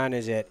habitat on,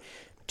 is it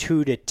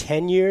 2 to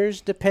 10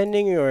 years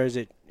depending, or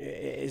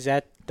is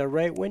that the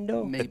right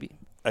window? Maybe.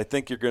 I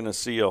think you're going to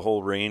see a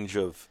whole range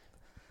of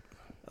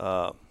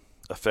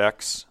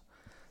effects.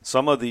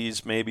 Some of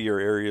these maybe are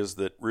areas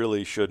that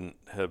really shouldn't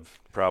have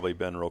probably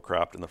been row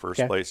cropped in the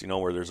first Okay. place,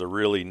 where there's a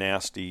really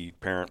nasty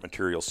parent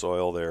material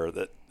soil there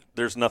that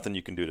there's nothing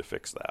you can do to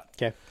fix that.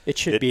 Okay. It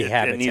should be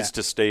habitat. It needs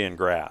to stay in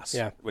grass.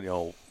 Yeah.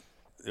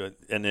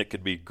 And it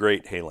could be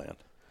great hayland.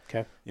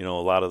 Okay. A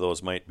lot of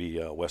those might be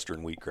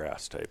western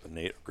wheatgrass type of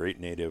great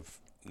native,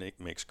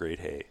 makes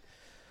great hay.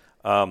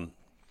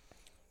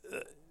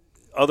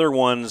 Other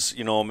ones,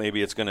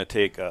 maybe it's going to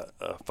take a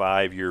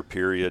 5-year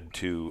period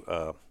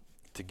to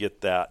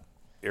get that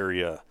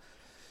area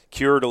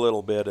cured a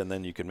little bit, and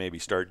then you can maybe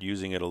start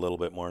using it a little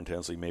bit more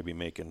intensely, maybe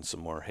making some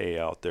more hay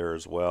out there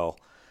as well.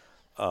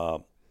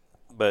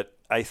 But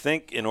I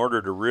think in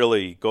order to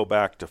really go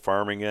back to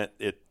farming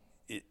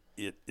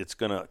it's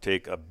going to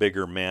take a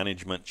bigger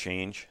management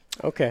change.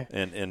 Okay.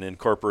 And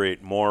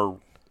incorporate more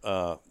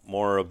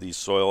of these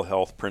soil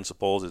health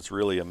principles. It's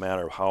really a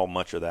matter of how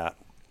much of that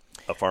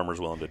a farmer's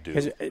willing to do.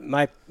 'Cause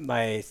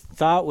my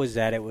thought was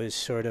that it was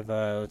sort of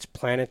let's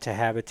plant it to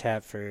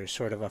habitat for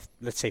sort of a,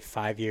 let's say,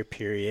 5-year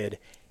period,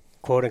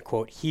 quote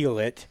unquote, heal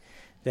it.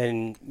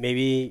 Then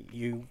maybe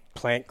you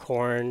plant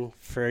corn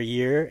for a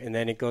year, and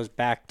then it goes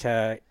back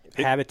to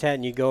habitat,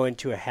 and you go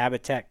into a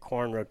habitat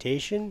corn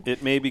rotation.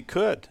 It maybe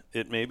could,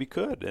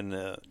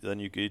 and then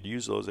you could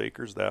use those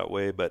acres that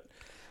way. But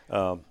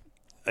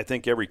I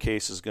think every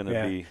case is going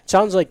to be.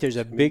 Sounds like there's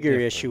a bigger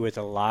issue with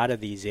a lot of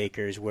these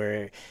acres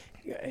where,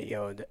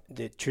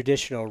 the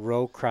traditional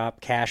row crop,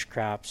 cash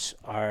crops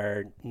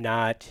are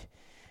not.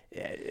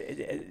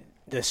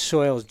 The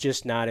soil is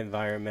just not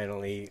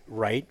environmentally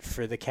right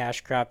for the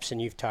cash crops,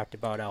 and you've talked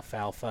about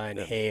alfalfa and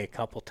hay a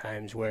couple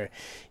times where,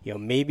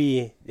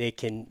 maybe they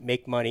can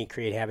make money,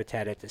 create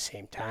habitat at the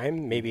same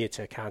time. Maybe it's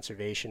a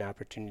conservation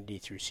opportunity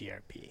through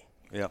CRP.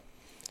 Yeah.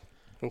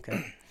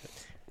 Okay.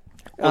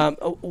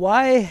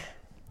 Why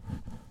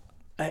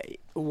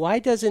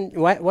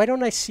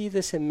don't I see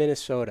this in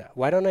Minnesota?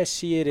 Why don't I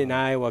see it in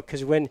Iowa?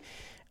 Because when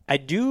I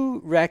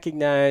do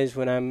recognize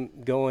when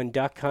I'm going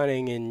duck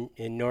hunting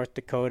in North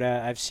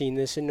Dakota, I've seen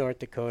this in North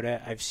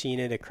Dakota. I've seen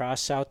it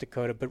across South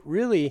Dakota. But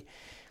really,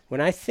 when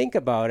I think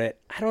about it,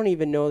 I don't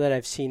even know that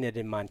I've seen it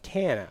in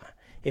Montana.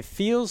 It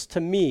feels to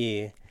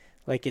me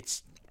like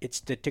it's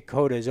the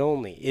Dakotas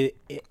only.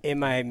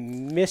 Am I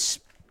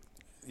misperceiving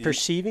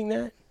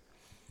that?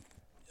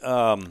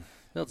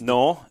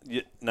 No.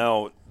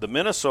 Now the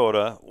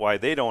Minnesota, why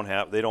they don't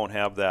have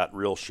that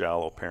real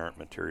shallow parent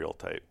material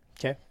type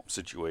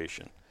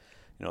situation.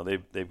 You know,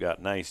 they've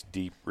got nice,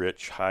 deep,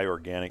 rich, high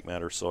organic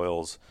matter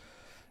soils.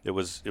 It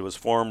was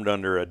formed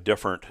under a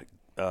different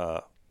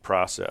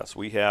process.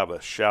 We have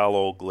a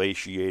shallow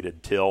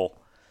glaciated till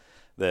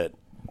that,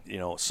 you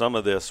know, some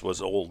of this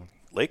was old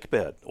lake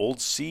bed,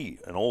 old sea,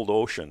 an old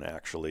ocean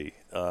actually,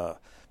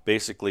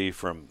 basically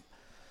from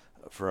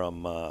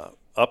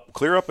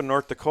clear up in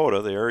North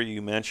Dakota, the area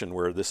you mentioned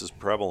where this is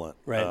prevalent,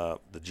 right.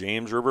 The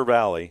James River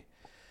Valley,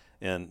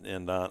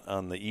 and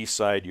on the east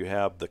side you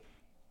have the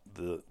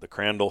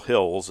Crandall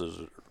Hills.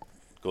 It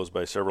goes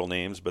by several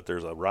names, but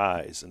there's a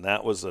rise, and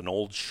that was an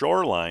old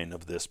shoreline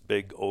of this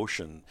big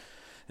ocean,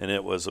 and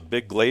it was a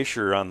big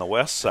glacier on the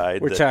west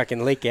side. We're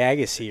talking Lake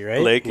Agassiz,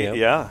 right? Lake, yep.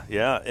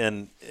 yeah,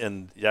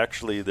 and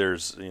actually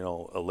there's, you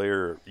know, a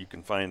layer you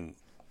can find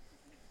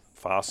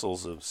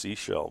fossils of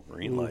seashell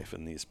marine life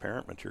in these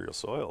parent material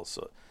soils.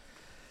 So,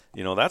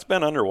 you know, that's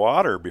been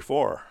underwater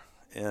before,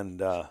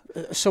 and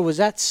so was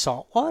that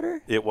salt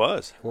water? It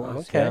was.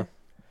 Okay. Yeah.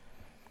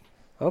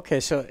 Okay,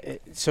 so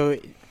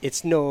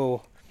it's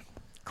no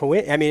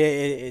I mean,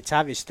 it's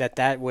obvious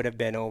that would have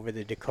been over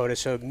the Dakota.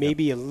 So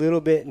maybe a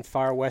little bit in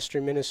far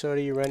western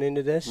Minnesota you run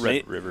into this?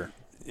 Red River.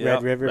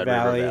 Red River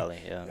Valley.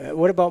 Yeah.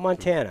 What about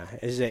Montana?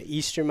 Is it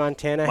eastern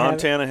Montana?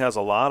 Montana has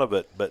a lot of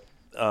it, but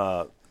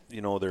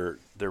you know, they're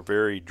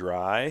very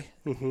dry,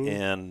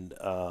 and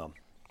or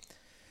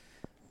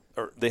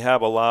they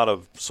have a lot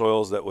of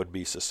soils that would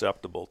be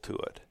susceptible to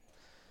it.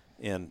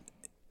 And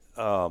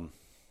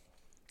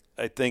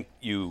I think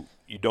you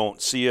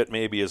don't see it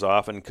maybe as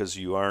often because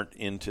you aren't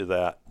into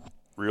that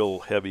real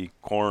heavy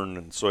corn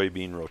and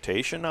soybean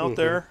rotation out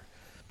there.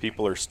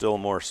 People are still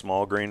more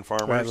small grain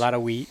farmers. Right, a lot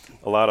of wheat.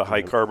 A lot of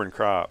high carbon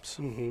crops.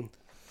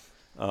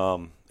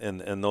 And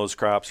those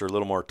crops are a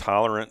little more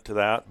tolerant to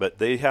that, but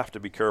they have to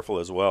be careful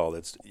as well.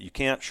 You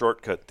can't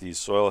shortcut these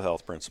soil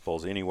health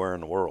principles anywhere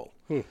in the world.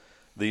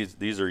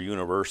 These are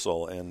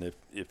universal, and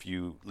if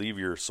you leave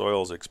your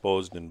soils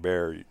exposed and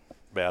bare,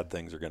 bad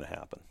things are going to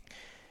happen.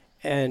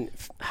 And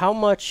how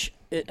much?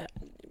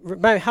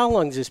 How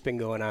long has this been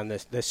going on?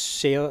 This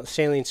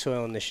Saline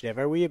Soil Initiative?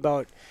 Are we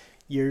about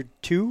year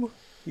 2,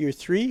 year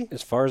 3?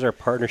 As far as our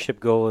partnership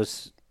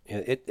goes,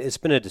 it's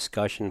been a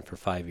discussion for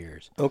 5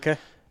 years. Okay.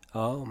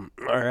 Our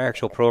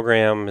actual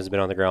program has been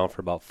on the ground for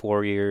about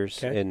 4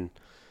 years, and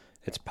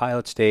it's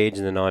pilot stage,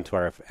 and then on to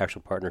our actual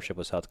partnership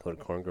with South Dakota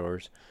Corn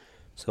Growers.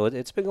 So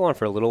it's been going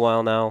for a little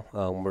while now.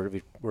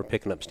 We're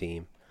picking up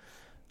steam.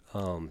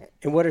 And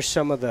what are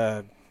some of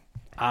the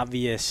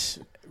obvious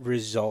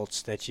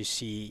results that you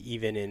see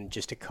even in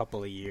just a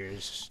couple of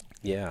years?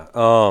 Yeah.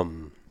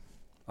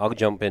 I'll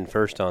jump in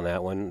first on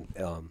that one.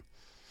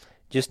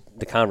 Just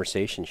the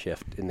conversation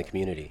shift in the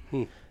community.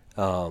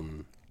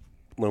 When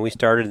we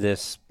started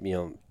this, you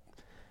know,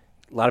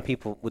 a lot of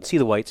people would see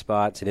the white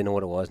spots. They didn't know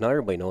what it was. Now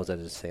everybody knows that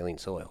it's saline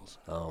soils.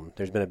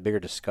 There's been a bigger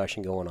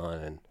discussion going on.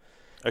 And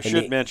I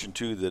should mention,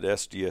 too, that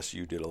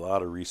SDSU did a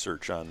lot of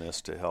research on this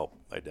to help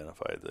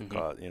identify the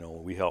cause. You know,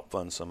 we help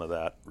fund some of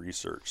that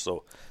research.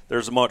 So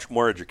there's much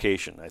more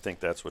education. I think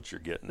that's what you're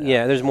getting at.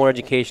 Yeah, there's more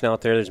education out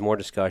there. There's more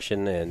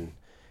discussion. And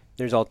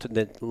there's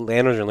the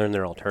landowners are learning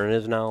their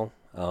alternatives now.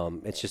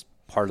 It's just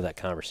part of that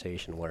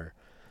conversation where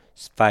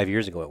 5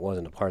 years ago it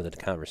wasn't a part of the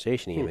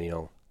conversation even. You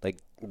know, like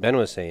Ben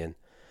was saying,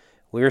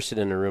 we were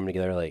sitting in a room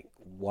together like,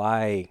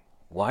 why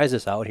is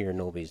this out here and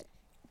nobody's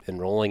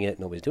enrolling it,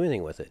 nobody's doing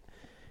anything with it?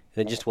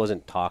 And it just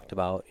wasn't talked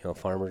about. You know,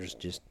 farmers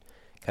just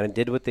kind of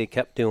did what they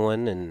kept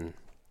doing,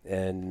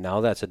 and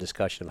now that's a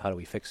discussion of how do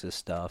we fix this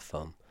stuff.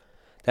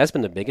 That's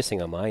been the biggest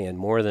thing on my end.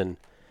 More than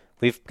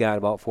we've got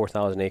about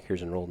 4,000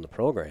 acres enrolled in the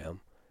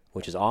program,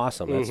 which is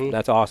awesome.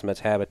 That's awesome.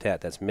 That's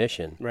habitat. That's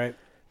mission. Right.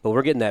 But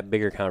we're getting that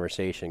bigger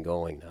conversation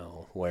going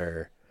now,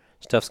 where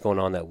stuff's going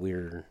on that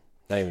we're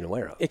not even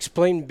aware of.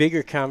 Explain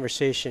bigger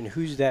conversation.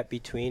 Who's that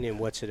between, and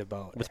what's it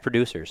about? With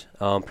producers.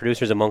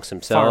 Producers amongst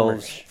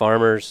themselves.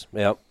 Farmers.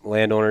 Yep.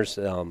 Landowners.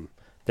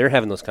 They're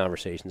having those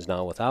conversations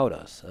now without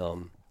us.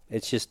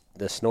 It's just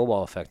the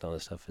snowball effect on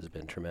this stuff has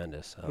been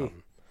tremendous.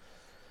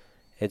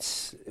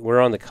 We're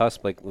on the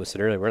cusp, like we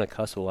said earlier, we're on the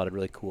cusp of a lot of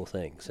really cool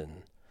things.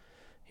 And,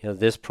 you know,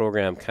 this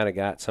program kind of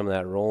got some of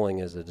that rolling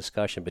as a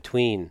discussion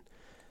between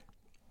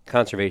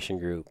conservation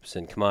groups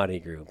and commodity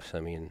groups. I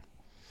mean,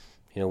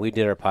 you know, we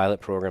did our pilot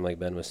program, like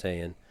Ben was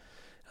saying.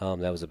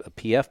 That was a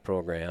PF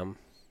program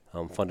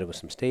funded with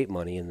some state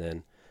money, and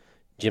then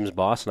Jim's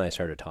boss and I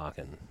started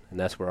talking, and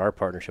that's where our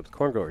partnership with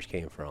Corn Growers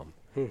came from,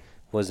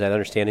 was that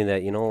understanding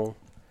that, you know,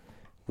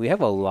 we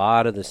have a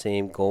lot of the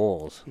same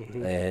goals,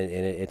 and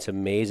it's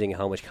amazing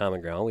how much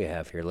common ground we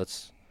have here.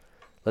 Let's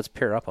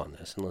pair up on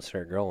this, and let's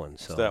start growing.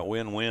 So it's that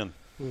win-win.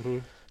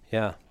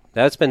 Yeah,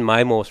 that's been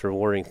my most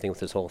rewarding thing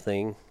with this whole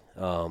thing.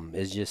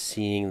 Is just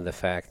seeing the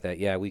fact that,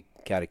 yeah, we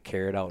got a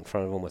carrot out in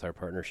front of them with our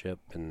partnership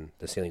and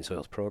the Saline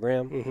Soils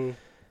program. Mm-hmm.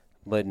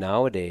 But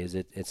nowadays,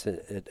 it's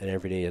an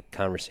everyday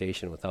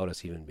conversation without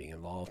us even being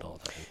involved all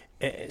the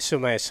time. So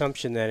my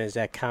assumption then is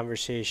that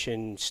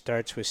conversation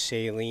starts with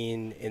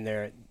saline in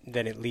there,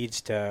 then it leads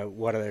to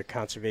what other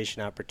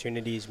conservation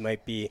opportunities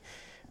might be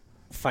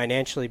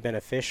financially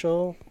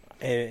beneficial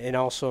and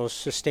also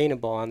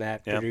sustainable on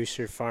that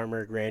producer,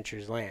 farmer,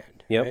 rancher's land.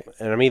 Yep, right?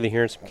 and I'm even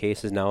hearing some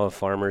cases now of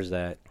farmers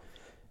that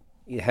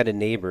had a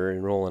neighbor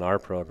enroll in our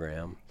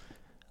program.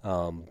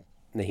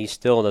 And he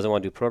still doesn't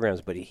want to do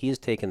programs, but he's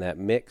taken that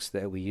mix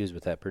that we use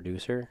with that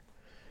producer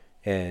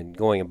and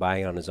going and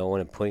buying it on his own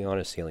and putting on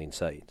his saline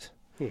sites.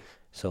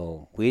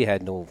 So we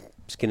had no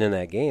skin in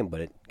that game, but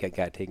it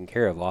got taken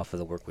care of off of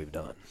the work we've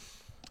done.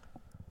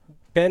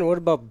 Ben, what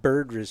about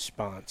bird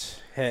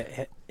response?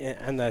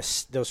 On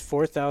those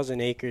 4,000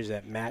 acres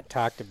that Matt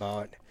talked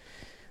about,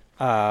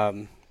 are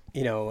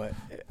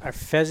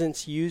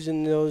pheasants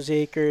using those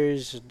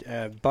acres,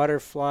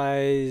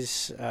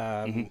 butterflies,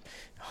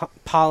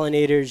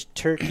 pollinators,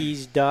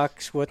 turkeys,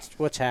 ducks?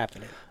 What's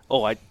happening?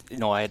 Oh, I'd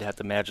have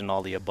to imagine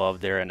all the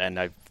above there, and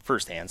I've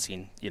firsthand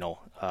seen,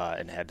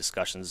 and had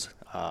discussions.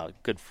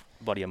 Good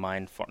buddy of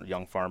mine,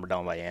 young farmer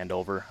down by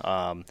Andover,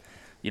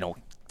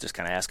 just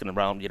kind of asking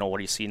around, what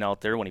are you seeing out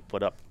there when he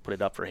put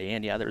it up for hay?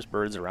 And yeah, there's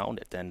birds around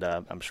it, and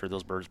I'm sure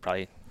those birds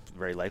probably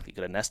very likely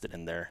could have nested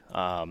in there.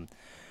 And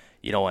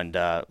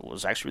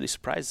was actually really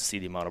surprised to see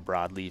the amount of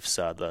broadleafs,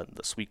 the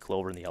sweet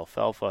clover and the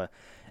alfalfa,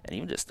 and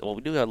even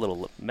we do have a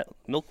little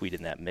milkweed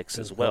in that mix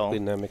as well. Milkweed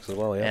in that mix as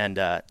well, yeah. And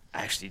I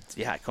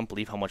couldn't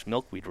believe how much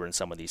milkweed were in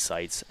some of these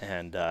sites.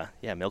 And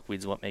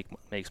milkweed's what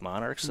makes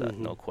monarchs,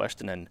 no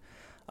question. And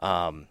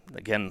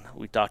again,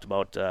 we talked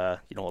about a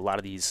lot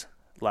of these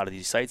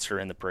sites are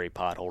in the prairie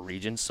pothole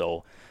region.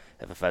 So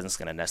if a pheasant's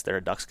going to nest there,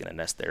 a duck's going to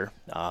nest there.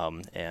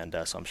 So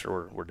I'm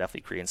sure we're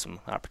definitely creating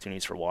some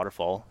opportunities for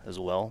waterfowl as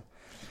well.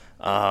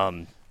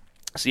 All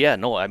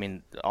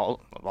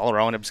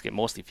around, I'm just getting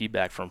mostly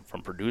feedback from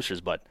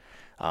producers, but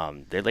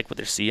they like what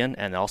they're seeing,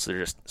 and also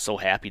they're just so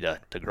happy to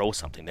grow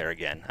something there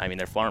again. I mean,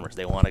 they're farmers;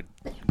 they want to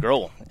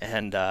grow,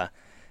 and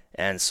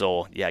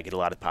so I get a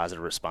lot of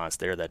positive response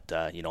there. That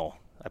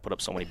I put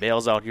up so many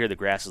bales out here, the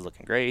grass is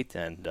looking great,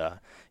 and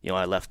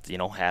I left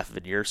half of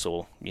it here,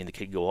 so me and the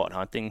kid go out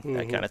hunting,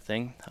 that kind of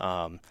thing.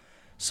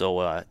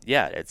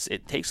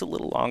 It takes a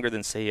little longer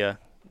than say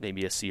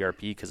maybe a CRP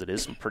because it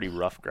is some pretty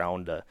rough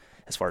ground.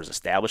 As far as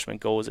establishment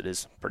goes, it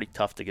is pretty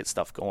tough to get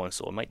stuff going,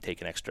 so it might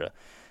take an extra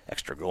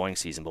growing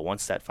season. But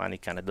once that finally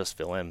kind of does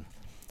fill in,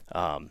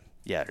 I'm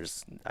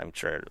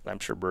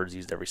sure birds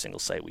used every single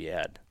site we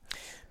had.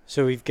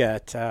 So we've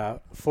got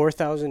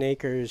 4,000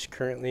 acres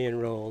currently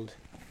enrolled,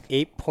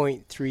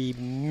 8.3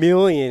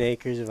 million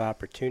acres of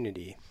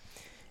opportunity.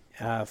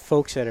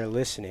 Folks that are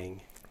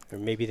listening, or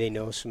maybe they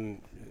know some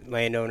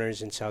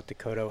landowners in South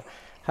Dakota,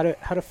 how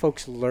do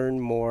folks learn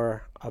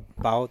more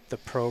about the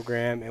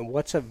program and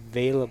what's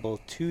available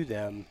to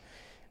them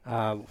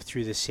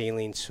through the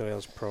Saline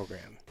Soils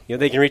program?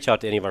 They can reach out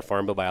to any of our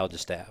farm bill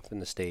biologist staff in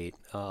the state.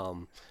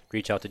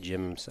 Reach out to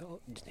Jim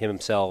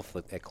himself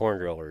at Corn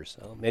Growers.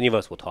 Many of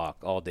us will talk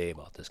all day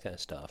about this kind of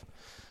stuff.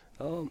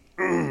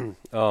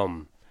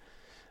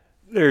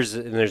 There's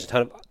a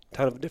ton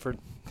of different.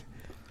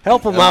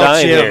 Help them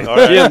out, Jim. All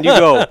right. Jim, you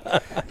go.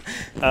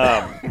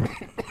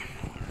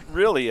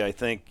 Really, I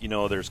think,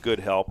 there's good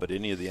help at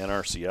any of the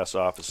NRCS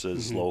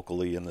offices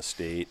locally in the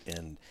state.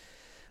 And,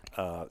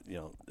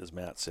 as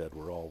Matt said,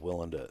 we're all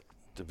willing to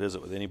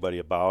visit with anybody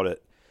about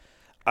it.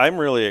 I'm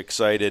really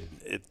excited.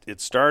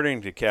 It's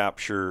starting to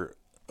capture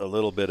a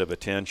little bit of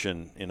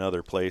attention in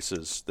other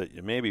places that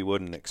you maybe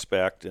wouldn't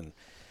expect. And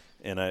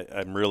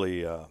I'm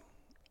really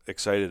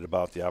excited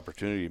about the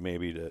opportunity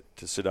maybe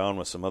to sit down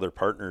with some other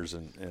partners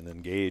and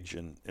engage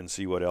and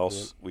see what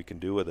else we can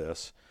do with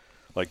this.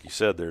 Like you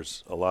said,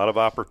 there's a lot of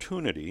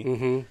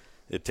opportunity.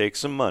 It takes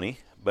some money,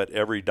 but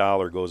every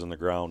dollar goes in the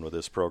ground with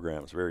this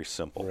program. It's very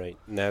simple. Right,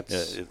 and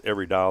that's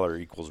every dollar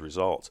equals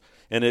results,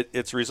 and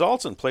it's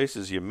results in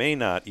places you may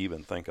not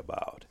even think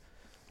about.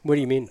 What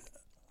do you mean?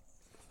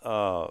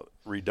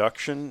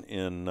 Reduction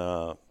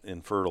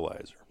in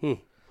fertilizer.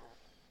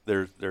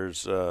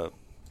 There's a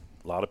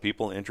lot of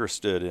people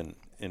interested in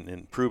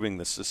improving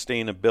the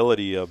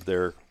sustainability of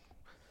their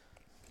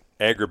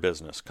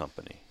agribusiness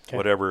company,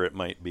 whatever it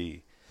might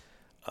be.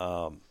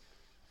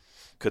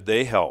 Could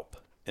they help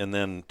and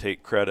then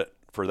take credit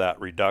for that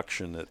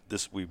reduction,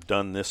 that we've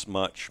done this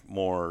much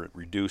more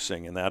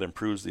reducing, and that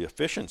improves the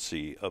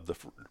efficiency of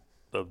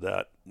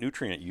that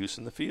nutrient use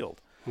in the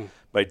field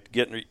by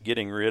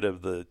getting rid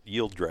of the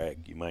yield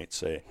drag, you might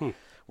say.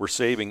 We're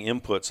saving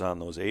inputs on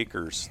those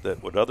acres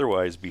that would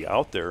otherwise be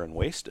out there and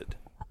wasted.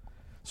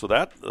 So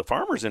that the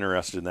farmer's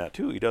interested in that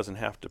too. He doesn't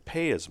have to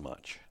pay as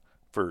much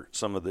for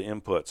some of the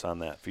inputs on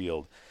that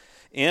field.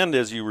 And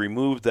as you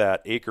remove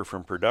that acre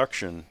from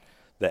production,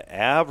 the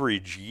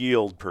average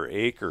yield per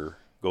acre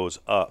goes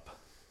up.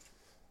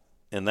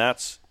 And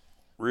that's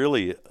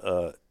really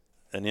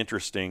an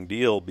interesting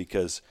deal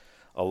because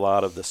a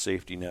lot of the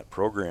safety net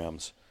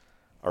programs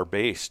are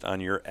based on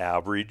your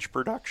average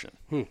production.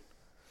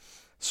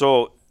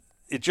 So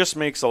it just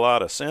makes a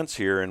lot of sense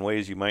here in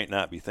ways you might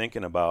not be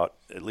thinking about,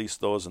 at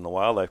least those in the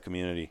wildlife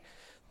community.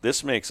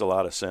 This makes a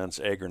lot of sense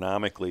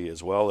agronomically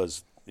as well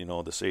as,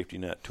 the safety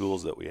net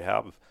tools that we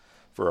have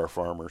for our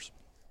farmers.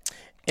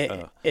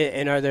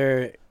 And are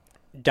there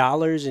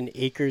dollars and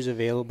acres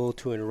available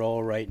to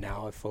enroll right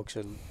now if folks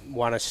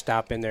want to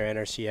stop in their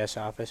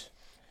NRCS office?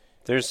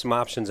 There's some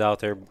options out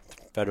there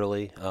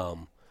federally.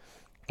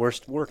 We're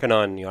working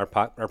on our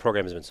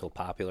program has been so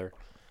popular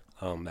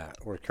that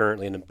we're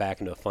currently back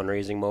into a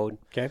fundraising mode.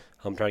 Okay.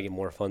 I'm trying to get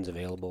more funds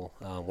available.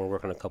 We're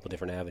working on a couple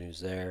different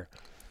avenues there.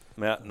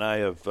 Matt and I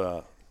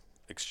have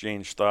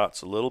exchanged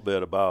thoughts a little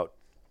bit about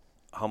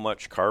how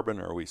much carbon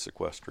are we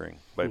sequestering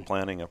by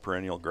planting a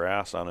perennial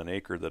grass on an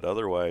acre that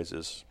otherwise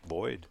is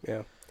void.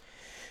 Yeah.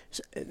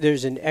 So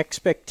there's an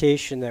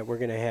expectation that we're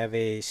going to have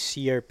a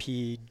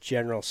CRP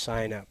general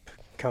sign-up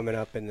coming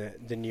up in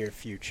the near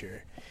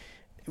future.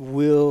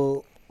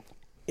 And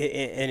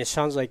it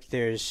sounds like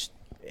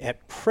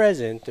at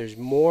present, there's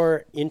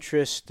more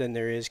interest than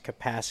there is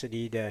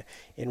capacity to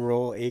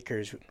enroll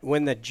acres.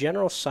 When the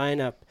general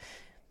sign-up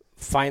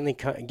finally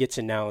gets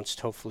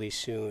announced, hopefully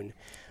soon,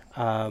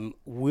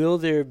 will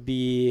there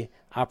be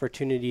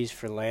opportunities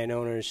for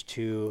landowners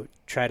to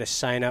try to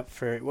sign up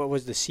for, what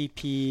was the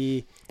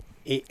CP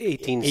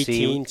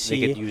 18C?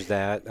 They could use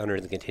that under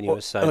the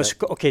continuous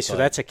sign-up. Okay, so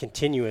that's a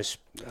continuous.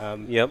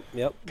 Yep.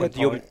 But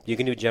you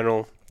can do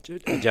general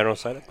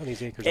sign-up on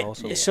these acres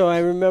also. So I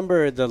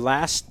remember the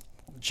last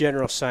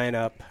general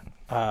sign-up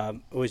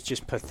was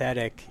just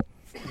pathetic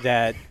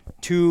that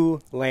 2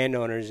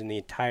 landowners in the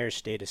entire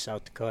state of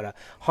South Dakota,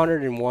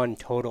 101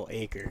 total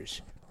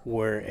acres,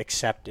 were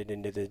accepted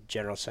into the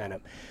general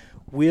sign-up.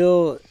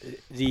 Will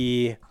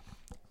the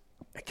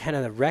kind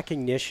of the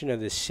recognition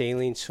of the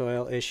saline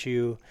soil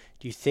issue,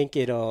 do you think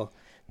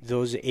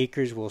those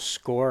acres will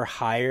score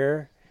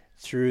higher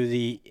through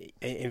the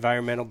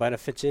environmental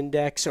benefits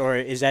index, or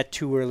is that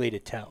too early to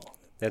tell?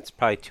 That's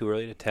probably too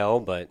early to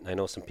tell, but I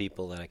know some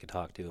people that I could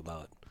talk to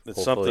about.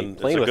 It's a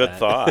good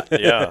thought.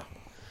 Yeah.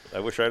 I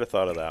wish I'd have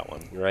thought of that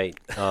one. Right.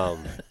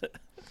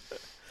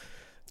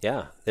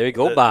 Yeah, there you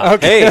go, Bob.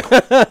 Okay.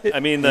 Hey, I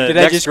mean, did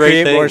I just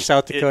create more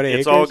South Dakota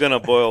acres? It's all going to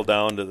boil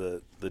down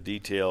to the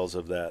details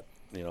of that,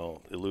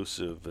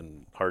 elusive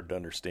and hard to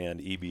understand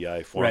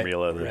EBI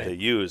formula that they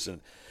use, and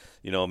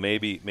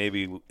maybe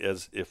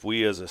if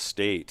we as a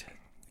state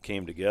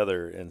came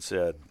together and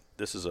said,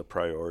 this is a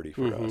priority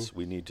for us,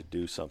 we need to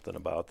do something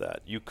about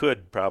that. You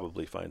could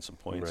probably find some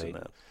points in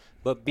that.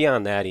 But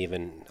beyond that,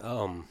 even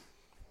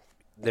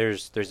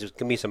there's going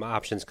to be some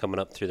options coming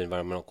up through the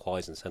Environmental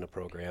Qualities Incentive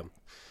Program.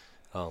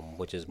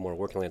 Which is more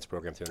working lands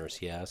program through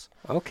NRCS.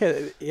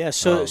 Okay, yeah.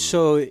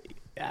 So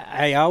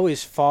I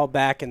always fall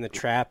back in the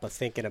trap of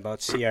thinking about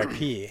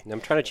CRP.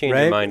 I'm trying to change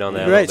your mind on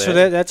that. Right. So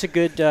that's a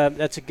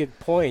good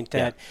point.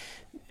 That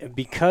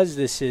because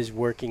this is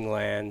working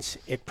lands,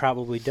 it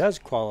probably does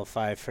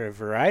qualify for a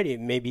variety.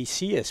 Maybe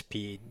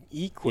CSP,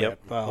 EQIP,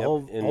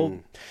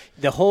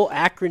 the whole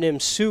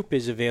acronym soup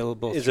is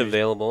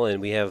available.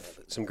 And we have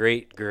some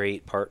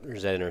great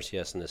partners at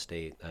NRCS in the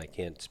state. I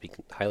can't speak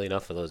highly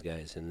enough of those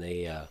guys, and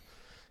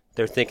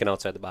they're thinking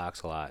outside the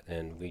box a lot,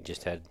 and we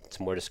just had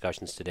some more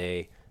discussions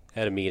today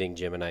at a meeting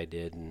Jim and I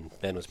did, and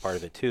Ben was part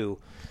of it too,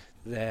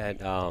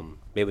 that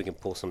maybe we can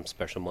pull some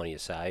special money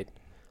aside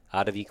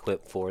out of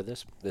EQIP for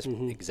this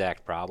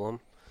exact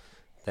problem.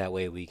 That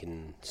way we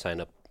can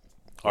sign up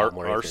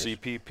more acres.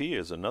 RCPP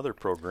is another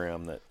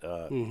program that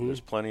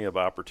there's plenty of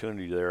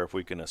opportunity there if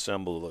we can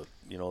assemble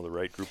the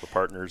right group of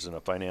partners in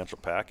a financial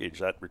package.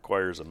 That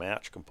requires a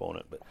match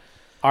component, but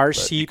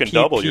you can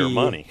double your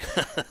money.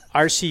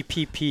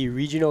 RCPP,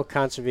 Regional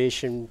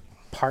Conservation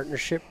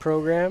Partnership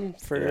Program,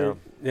 for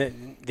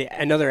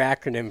another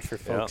acronym for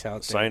folks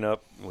out there. Sign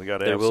up. We got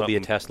to. There will be a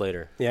test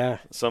later. Yeah,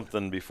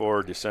 something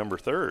before December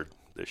 3rd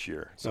this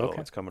year. So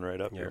it's coming right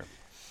up here.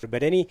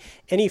 But any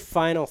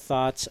final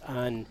thoughts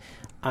on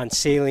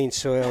saline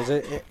soils?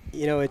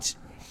 It's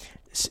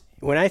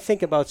when I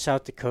think about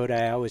South Dakota,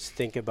 I always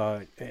think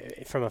about,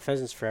 from a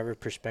Pheasants Forever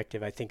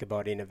perspective, I think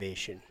about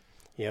innovation.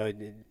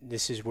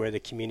 This is where the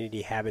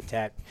Community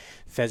Habitat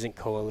Pheasant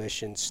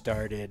Coalition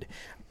started.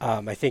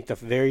 I think the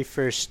very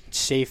first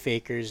safe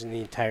acres in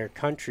the entire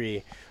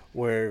country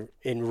were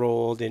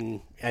enrolled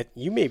in.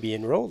 You maybe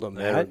enrolled them,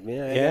 Matt.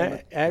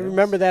 I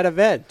remember that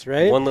event,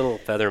 right? One little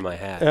feather in my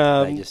hat.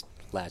 I just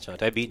latch on.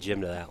 I beat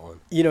Jim to that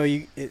one.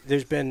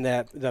 There's been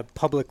the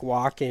public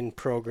walk-in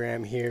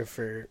program here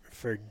for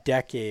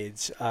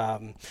decades.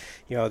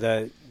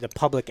 The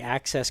public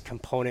access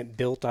component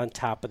built on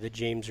top of the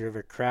James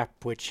River CREP,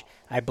 which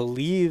I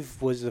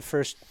believe was the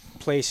first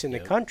place in the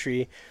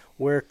country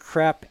where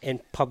CREP and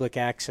public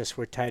access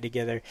were tied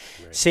together.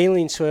 Right.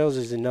 Saline soils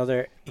is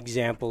another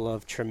example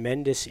of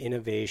tremendous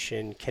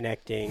innovation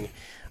connecting,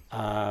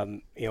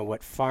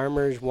 what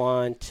farmers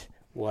want,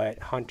 what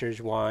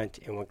hunters want,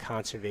 and what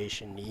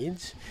conservation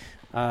needs.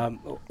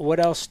 What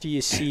else do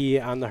you see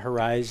on the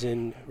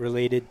horizon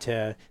related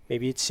to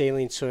maybe it's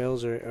saline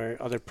soils or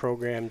other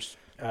programs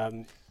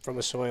from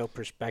a soil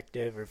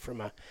perspective or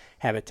from a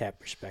habitat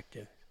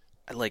perspective?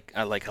 I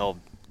like how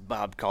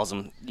Bob calls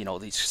them,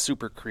 these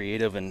super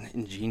creative and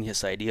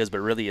ingenious ideas, but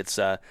really it's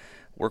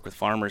work with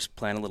farmers,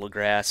 plant a little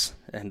grass,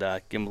 and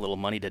give them a little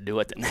money to do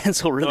it. And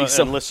so really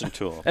and listen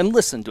to them. And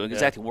listen to them,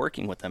 exactly,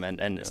 working with them.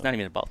 And it's not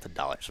even about the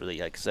dollars, really.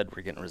 Like I said,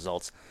 we're getting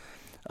results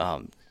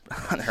on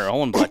their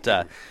own. But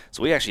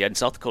so we actually, in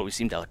South Dakota, we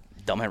seem to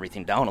dumb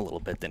everything down a little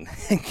bit and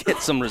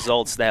get some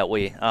results that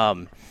way.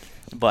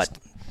 But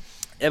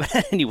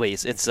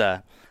anyways, it's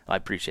I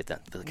appreciate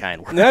that, the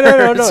kind words.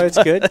 No,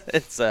 it's good.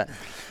 It's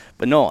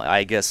but no,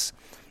 I guess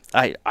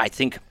I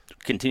think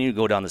continue to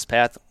go down this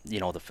path.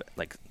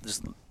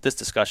 This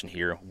discussion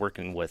here,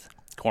 working with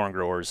corn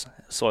growers,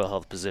 soil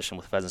health position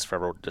with Pheasants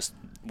Forever, just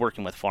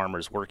working with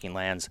farmers, working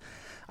lands.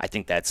 I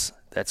think that's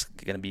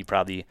going to be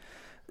probably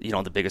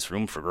the biggest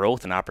room for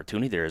growth and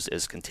opportunity there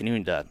is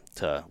continuing to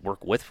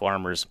work with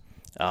farmers,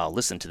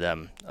 listen to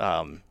them,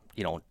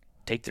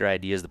 take their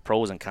ideas, the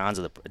pros and cons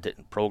of the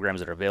programs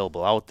that are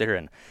available out there,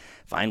 and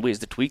find ways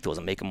to tweak those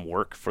and make them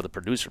work for the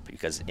producer.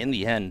 Because in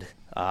the end,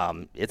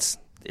 it's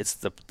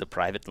the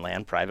private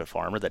land, private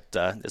farmer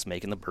that is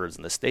making the birds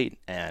in the state,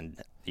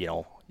 and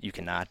you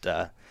cannot,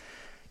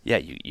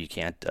 you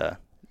can't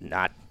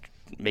not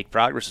make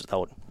progress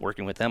without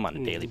working with them on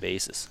a daily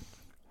basis.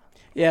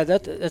 Yeah,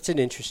 that's an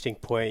interesting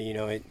point.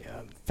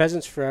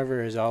 Pheasants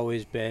Forever has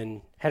always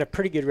had a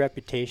pretty good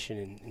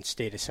reputation in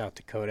state of South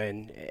Dakota,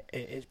 and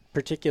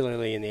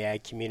particularly in the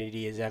ag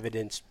community, is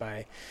evidenced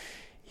by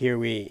here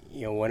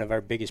one of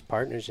our biggest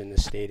partners in the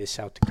state is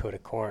South Dakota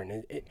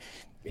Corn.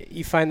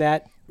 You find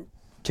that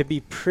to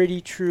be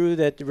pretty true,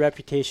 that the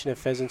reputation of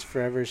Pheasants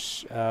Forever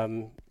is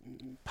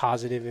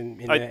positive in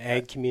the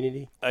ag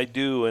community? I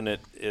do, and it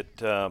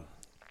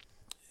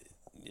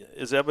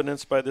is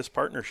evidenced by this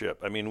partnership.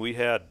 I mean, we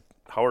had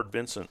Howard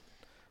Vincent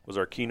was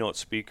our keynote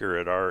speaker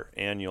at our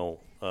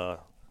annual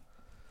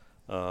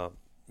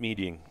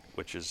meeting,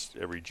 which is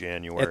every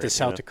January. At the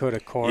South Dakota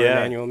Corn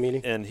annual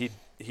meeting? And he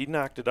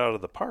knocked it out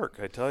of the park.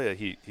 I tell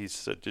you,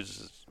 he's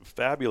just a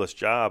fabulous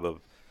job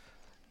of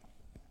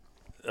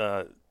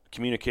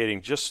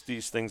communicating just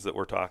these things that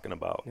we're talking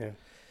about. Yeah.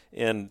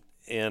 And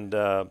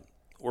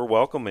we're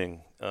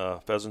welcoming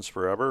Pheasants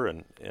Forever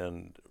and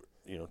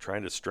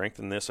trying to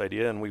strengthen this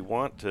idea, and we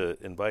want to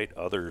invite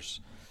others.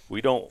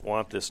 We don't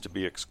want this to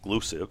be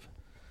exclusive.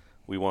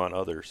 We want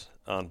others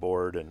on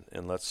board,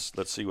 and let's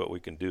see what we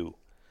can do.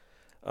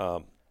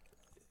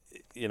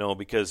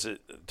 Because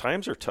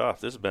times are tough.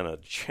 This has been a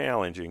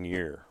challenging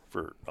year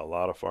for a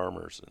lot of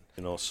farmers.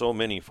 And, so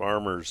many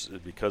farmers,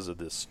 because of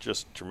this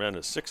just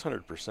tremendous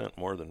 600%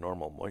 more than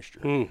normal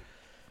moisture.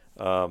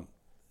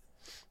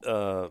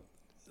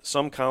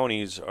 Some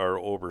counties are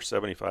over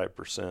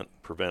 75%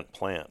 prevent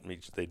plant,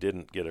 means they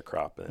didn't get a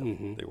crop in.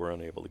 Mm-hmm. They were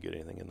unable to get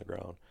anything in the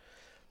ground.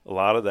 A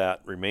lot of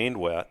that remained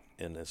wet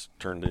and has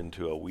turned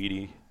into a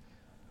weedy,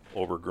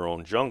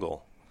 overgrown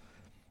jungle.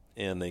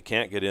 And they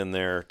can't get in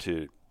there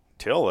to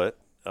till it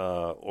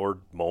or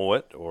mow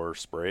it or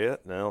spray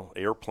it. Now,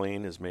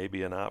 airplane is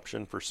maybe an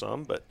option for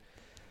some, but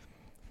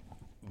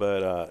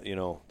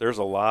there's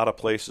a lot of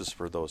places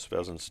for those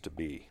pheasants to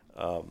be.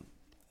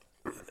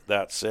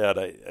 That said,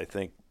 I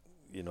think,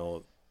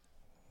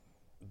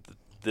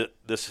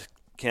 this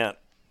can't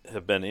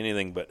have been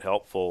anything but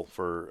helpful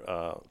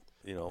for,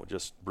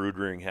 just brood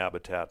rearing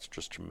habitat's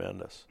just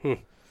tremendous.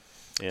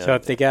 So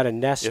if they got a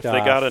nest off. If they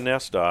got a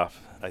nest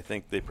off, I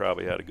think they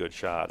probably had a good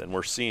shot. And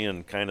we're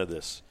seeing kind of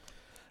this,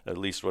 at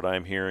least what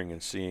I'm hearing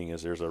and seeing,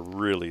 is there's a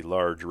really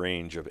large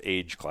range of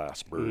age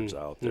class birds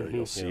out there. Mm-hmm.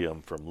 You'll see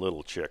them from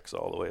little chicks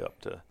all the way up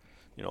to,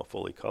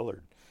 fully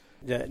colored.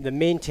 The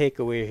main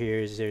takeaway here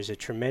is there's a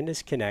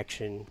tremendous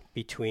connection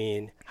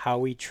between how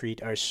we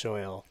treat our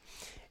soil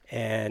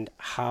and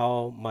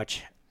how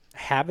much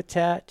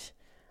habitat,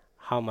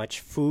 how much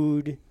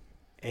food,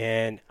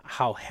 and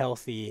how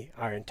healthy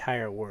our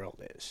entire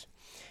world is.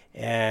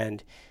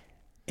 And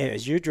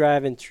as you're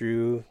driving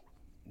through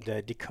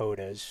the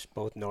Dakotas,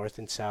 both north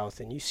and south,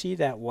 and you see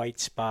that white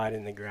spot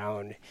in the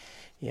ground,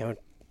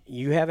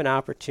 you have an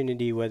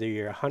opportunity, whether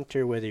you're a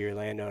hunter, whether you're a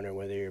landowner,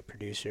 whether you're a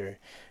producer,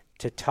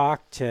 to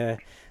talk to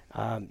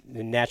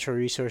the Natural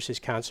Resources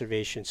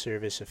Conservation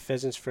Service, a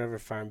Pheasants Forever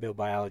Farm Bill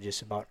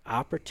biologist, about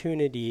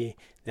opportunity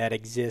that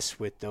exists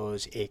with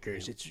those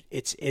acres.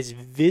 It's as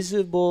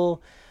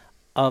visible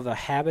of a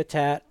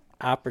habitat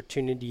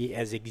opportunity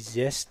as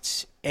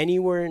exists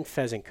anywhere in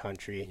pheasant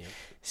country. Yeah.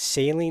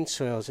 Saline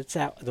soils, it's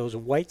those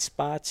white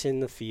spots in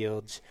the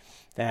fields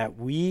that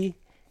we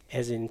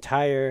as an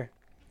entire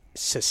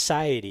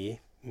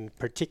society, in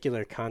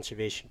particular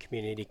conservation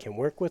community, can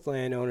work with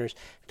landowners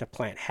to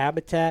plant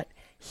habitat,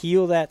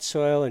 heal that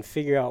soil, and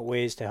figure out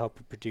ways to help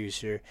a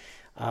producer,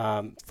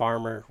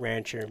 farmer,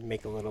 rancher,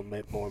 make a little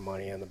bit more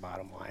money on the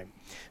bottom line.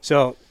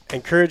 So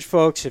encourage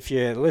folks, if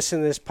you listen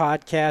to this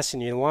podcast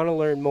and you want to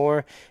learn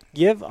more,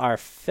 give our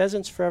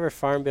Pheasants Forever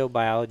Farm Bill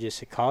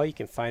biologist a call. You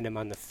can find them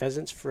on the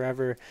Pheasants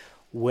Forever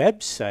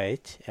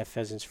website at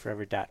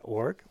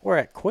pheasantsforever.org or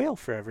at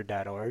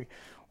quailforever.org,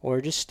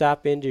 or just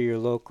stop into your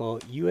local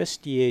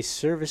USDA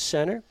service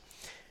center.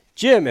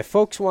 Jim, if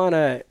folks want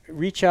to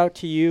reach out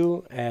to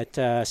you at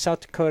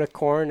South Dakota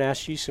Corn,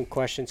 ask you some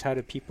questions, how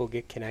do people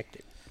get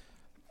connected?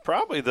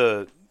 Probably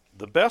the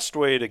best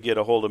way to get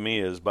a hold of me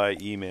is by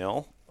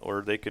email,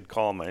 or they could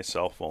call my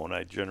cell phone.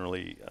 I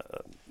generally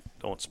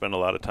don't spend a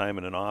lot of time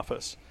in an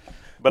office.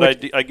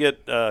 But I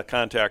get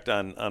contact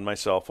on my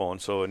cell phone,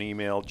 so an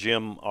email,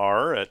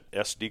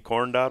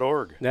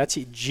 jimr@sdcorn.org. That's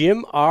it,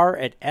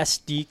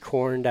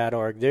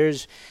 jimr@sdcorn.org.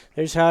 There's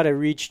how to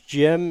reach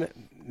Jim.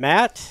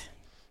 Matt?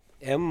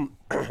 M.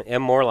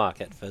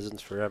 Morlock at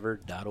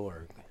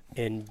pheasantsforever.org.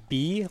 And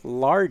B.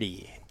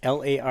 Lardy,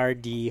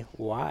 Lardy,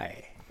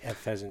 at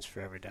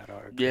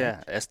pheasantsforever.org.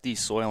 Yeah, SD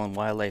Soil and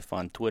Wildlife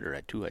on Twitter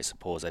too, I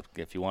suppose.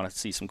 If you want to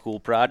see some cool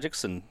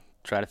projects and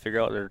try to figure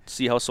out or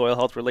see how soil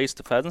health relates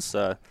to pheasants,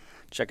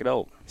 check it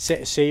out.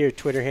 Say your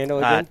Twitter handle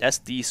again.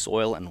 SD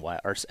Soil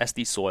or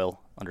SD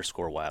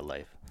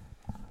Soil_wildlife.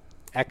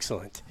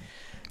 Excellent.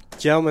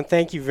 Gentlemen,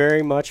 thank you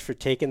very much for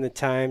taking the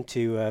time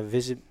to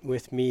visit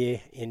with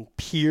me in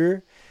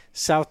Pierre,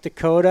 South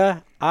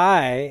Dakota.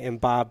 I am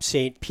Bob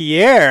St.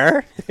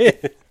 Pierre,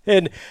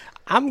 and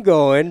I'm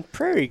going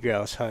prairie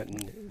grouse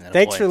hunting.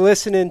 Thanks for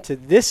listening to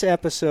this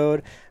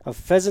episode of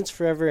Pheasants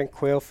Forever and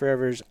Quail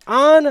Forever's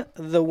On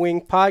the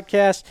Wing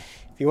podcast.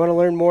 If you want to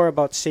learn more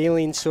about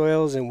saline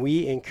soils, and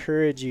we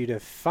encourage you to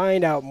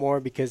find out more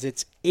because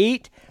it's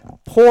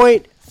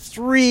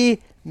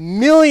 8.3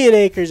 million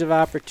acres of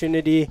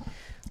opportunity.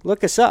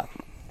 Look us up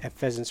at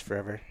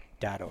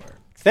pheasantsforever.org.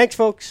 Thanks,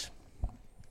 folks.